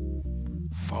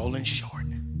 fallen short,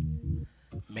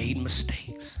 made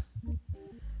mistakes,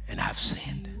 and I've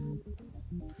sinned.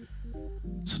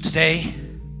 So today,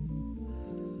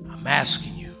 I'm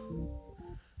asking you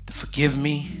to forgive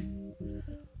me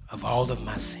of all of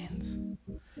my sins.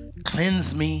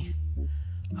 Cleanse me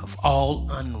of all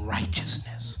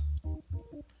unrighteousness.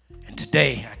 And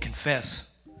today, I confess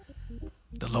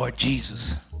the Lord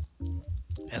Jesus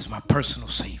as my personal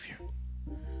Savior.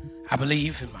 I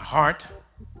believe in my heart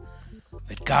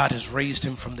that God has raised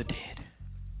him from the dead.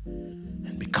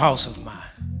 And because of my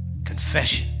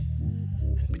confession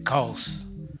and because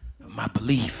of my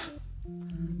belief,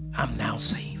 I'm now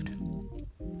saved.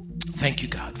 Thank you,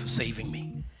 God, for saving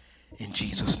me. In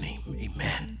Jesus' name,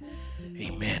 amen.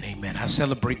 Amen, amen. I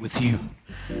celebrate with you.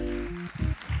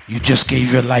 You just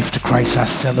gave your life to Christ. I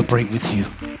celebrate with you.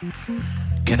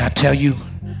 Can I tell you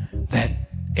that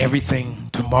everything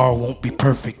tomorrow won't be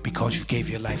perfect because you gave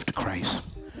your life to Christ,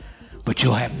 but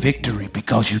you'll have victory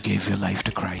because you gave your life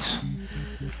to Christ.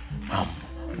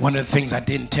 One of the things I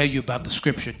didn't tell you about the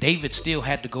scripture, David still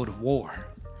had to go to war.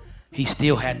 He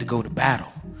still had to go to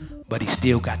battle, but he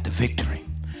still got the victory.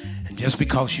 And just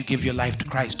because you give your life to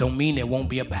Christ don't mean there won't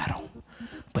be a battle,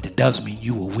 but it does mean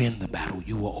you will win the battle.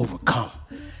 You will overcome,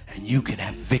 and you can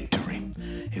have victory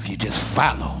if you just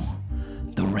follow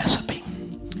the recipe.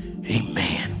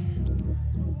 Amen.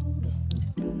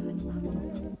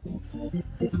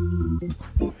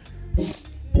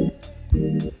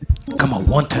 Come on,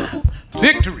 one time.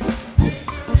 Victory.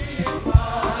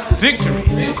 Victory.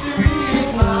 Victory.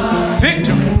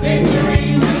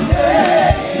 Victory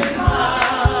today is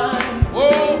mine.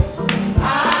 Whoa.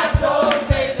 I told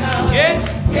Satan, Get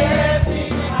thee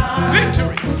behind.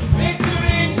 victory.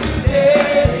 Victory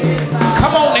today is mine.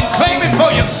 Come on and claim it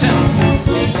for yourself.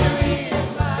 Victory is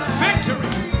mine. Victory.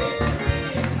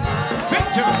 Victory is mine.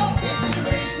 Victory.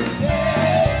 Victory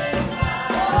today is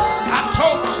mine. I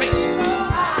told Satan. I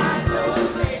told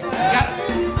Satan, Got it.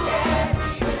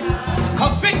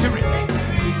 Cause victory.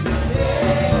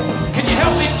 Can you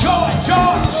help me? Joy.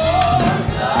 Joy.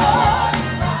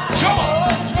 Joy.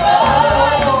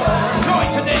 Joy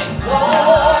today.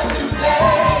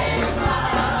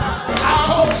 I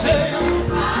told Satan.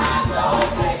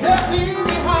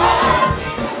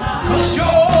 Cause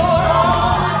joy.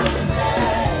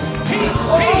 Peace.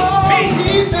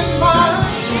 Peace.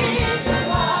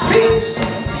 Peace. Peace.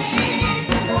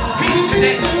 Peace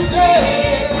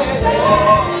today.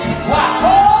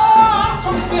 Wow.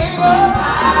 Cause peace.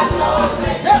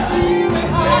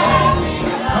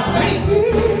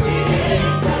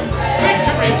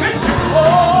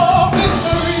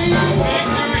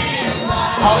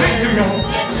 Victory. Victory. Victory.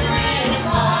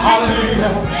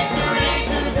 Hallelujah.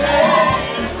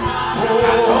 I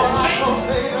told Satan.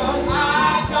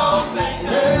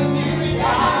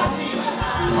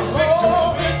 Cause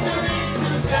victory.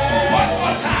 One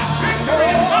more time. Victory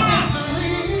is mine.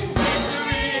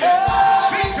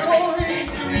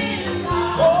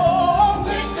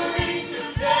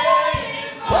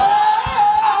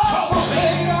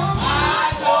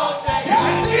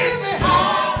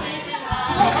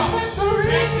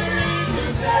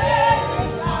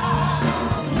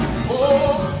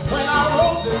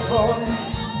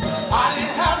 I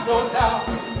didn't have no doubt.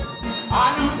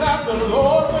 I knew that the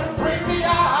Lord would bring me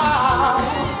out.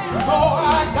 So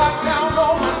I got down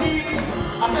on my knees.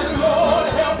 I said, Lord,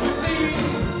 help me please.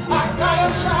 I got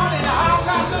up shouting, I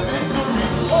got the victory.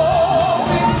 Oh,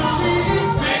 victory.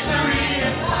 Victory.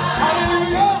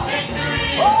 Hallelujah. Victory.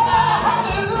 Oh,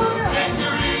 hallelujah.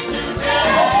 Victory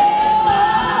today.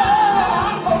 I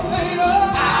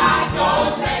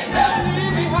told Satan. Let me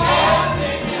behind.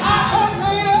 I told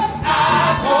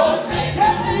Satan.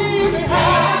 Get me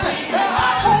behind. I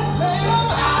told Satan.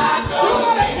 You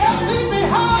gotta get me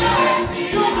behind.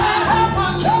 You can't have my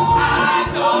joy.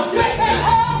 You can't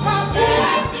have my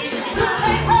peace. You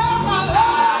can't have my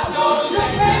love. You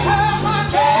can't have my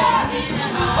joy.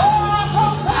 Oh, I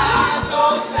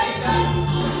told Satan.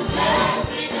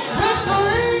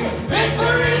 Victory.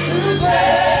 Victory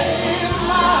today is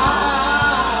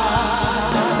mine.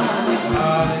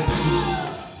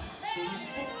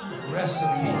 The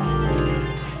recipe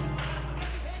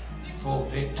for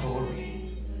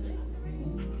victory.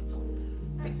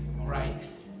 All right.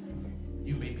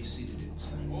 You may be seated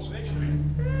inside.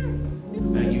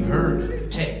 Now you heard the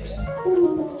text.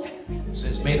 It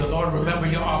says, may the Lord remember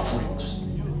your offerings,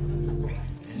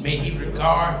 and may he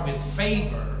regard with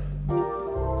favor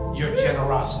your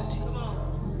generosity.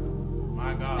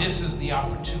 My God. This is the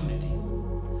opportunity.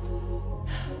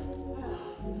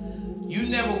 You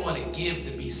never want to give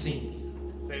to be seen,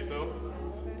 Say so.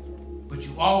 but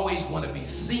you always want to be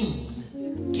seen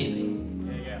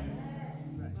giving. Yeah.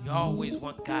 You always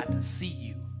want God to see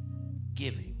you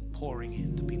giving, pouring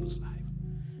into people's life.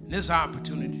 And this is our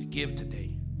opportunity to give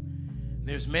today.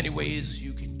 There's many ways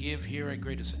you can give here at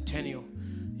Greater Centennial.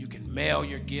 You can mail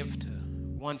your gift to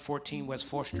 114 West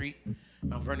 4th Street,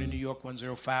 Mount Vernon, New York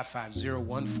 10550,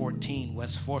 114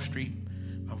 West 4th Street,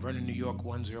 Mount Vernon, New York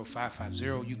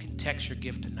 10550. You can text your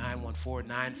gift to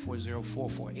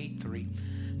 914-940-4483,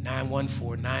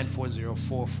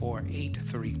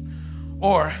 914-940-4483.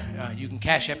 Or you can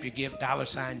cash up your gift,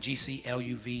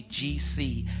 $GCLUV,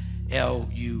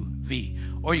 GCLUV.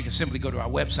 Or you can simply go to our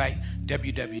website,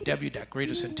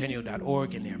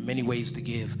 www.greatercentennial.org, and there are many ways to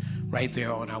give right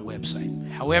there on our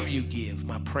website. However you give,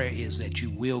 my prayer is that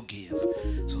you will give,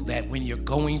 so that when you're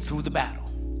going through the battle,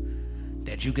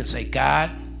 that you can say, God,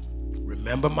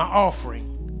 remember my offering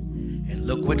and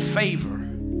look with favor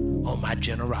on my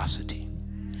generosity.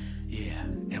 Yeah,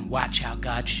 and watch how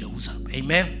God shows up.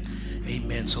 Amen.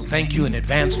 Amen. So thank you in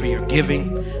advance for your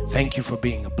giving. Thank you for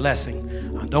being a blessing.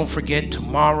 Don't forget,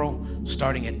 tomorrow,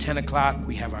 starting at 10 o'clock,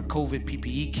 we have our COVID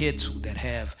PPE kits that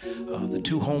have the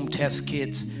 2 home test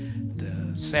kits,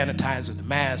 the sanitizer, the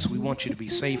mask. We want you to be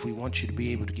safe. We want you to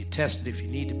be able to get tested if you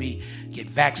need to be, get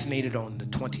vaccinated on the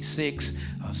 26th.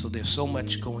 So there's so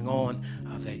much going on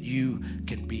that you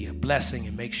can be a blessing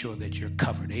and make sure that you're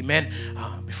covered. Amen.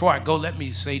 Before I go, let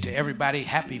me say to everybody,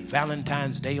 happy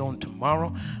Valentine's Day on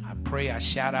tomorrow. I pray, I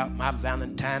shout out my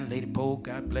Valentine, Lady Poe,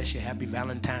 God bless you. Happy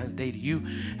Valentine's Day to you.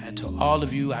 And to all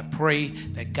of you, I pray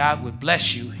that God would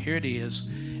bless you. Here it is.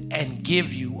 And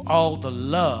give you all the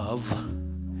love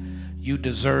you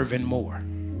deserve and more.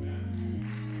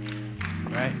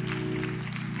 Right?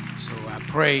 So I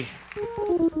pray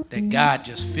that God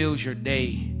just fills your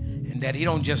day and that he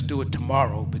don't just do it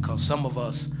tomorrow, because some of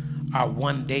us are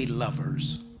one-day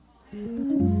lovers.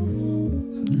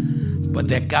 But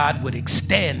that God would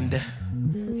extend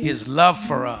his love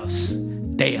for us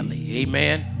daily.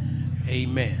 Amen.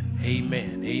 Amen.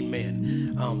 Amen.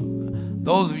 Amen.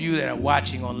 Those of you that are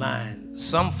watching online,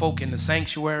 some folk in the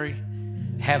sanctuary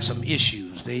have some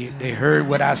issues. They heard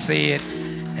what I said,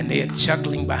 and they're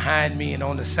chuckling behind me and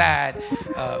on the side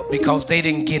because they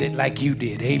didn't get it like you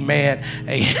did. Amen.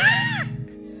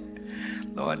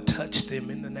 Lord, touch them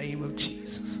in the name of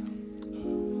Jesus.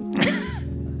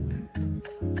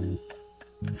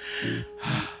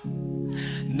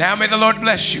 Now may the Lord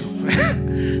bless you.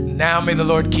 Now may the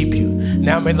Lord keep you.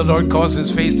 Now may the Lord cause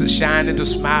his face to shine and to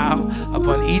smile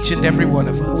upon each and every one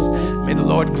of us. May the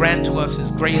Lord grant to us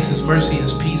his grace, his mercy,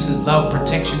 his peace, his love,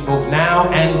 protection, both now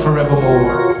and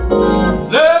forevermore.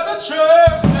 Let the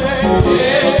church say, let the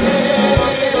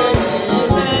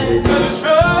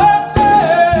church say,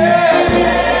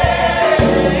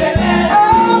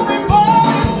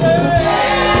 everybody say,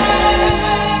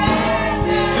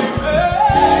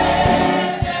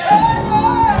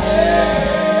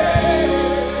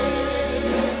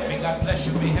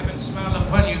 May heaven smile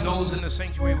upon you. Those in the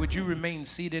sanctuary, would you remain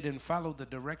seated and follow the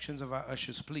directions of our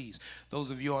ushers, please? Those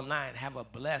of you online, have a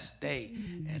blessed day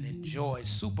and enjoy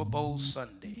Super Bowl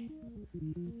Sunday.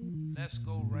 Let's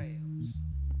go Rams.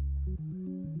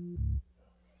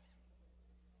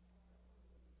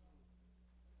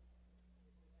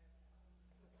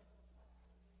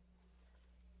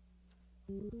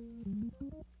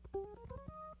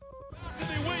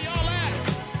 Where y'all at?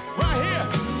 Right here.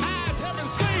 Eyes haven't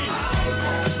seen.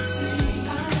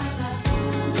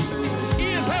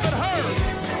 Ears haven't heard.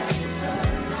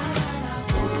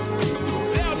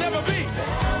 There'll never be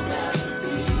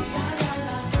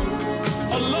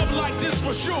a love like this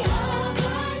for sure. Come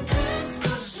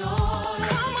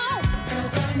on.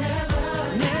 'Cause I never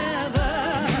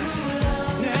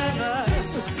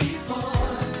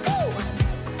before.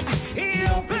 He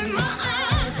opened my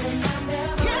eyes and I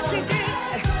never. Yes, he did.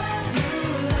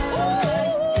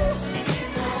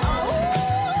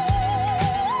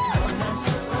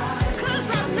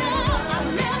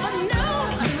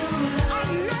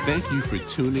 Thank you for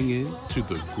tuning in to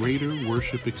the Greater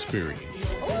Worship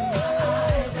Experience.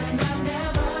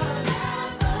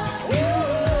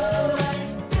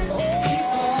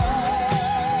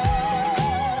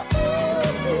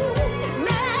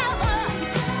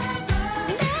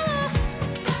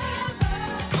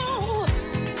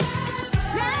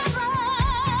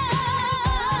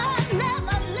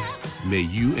 May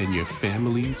you and your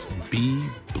families be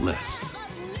blessed.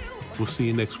 We'll see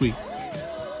you next week.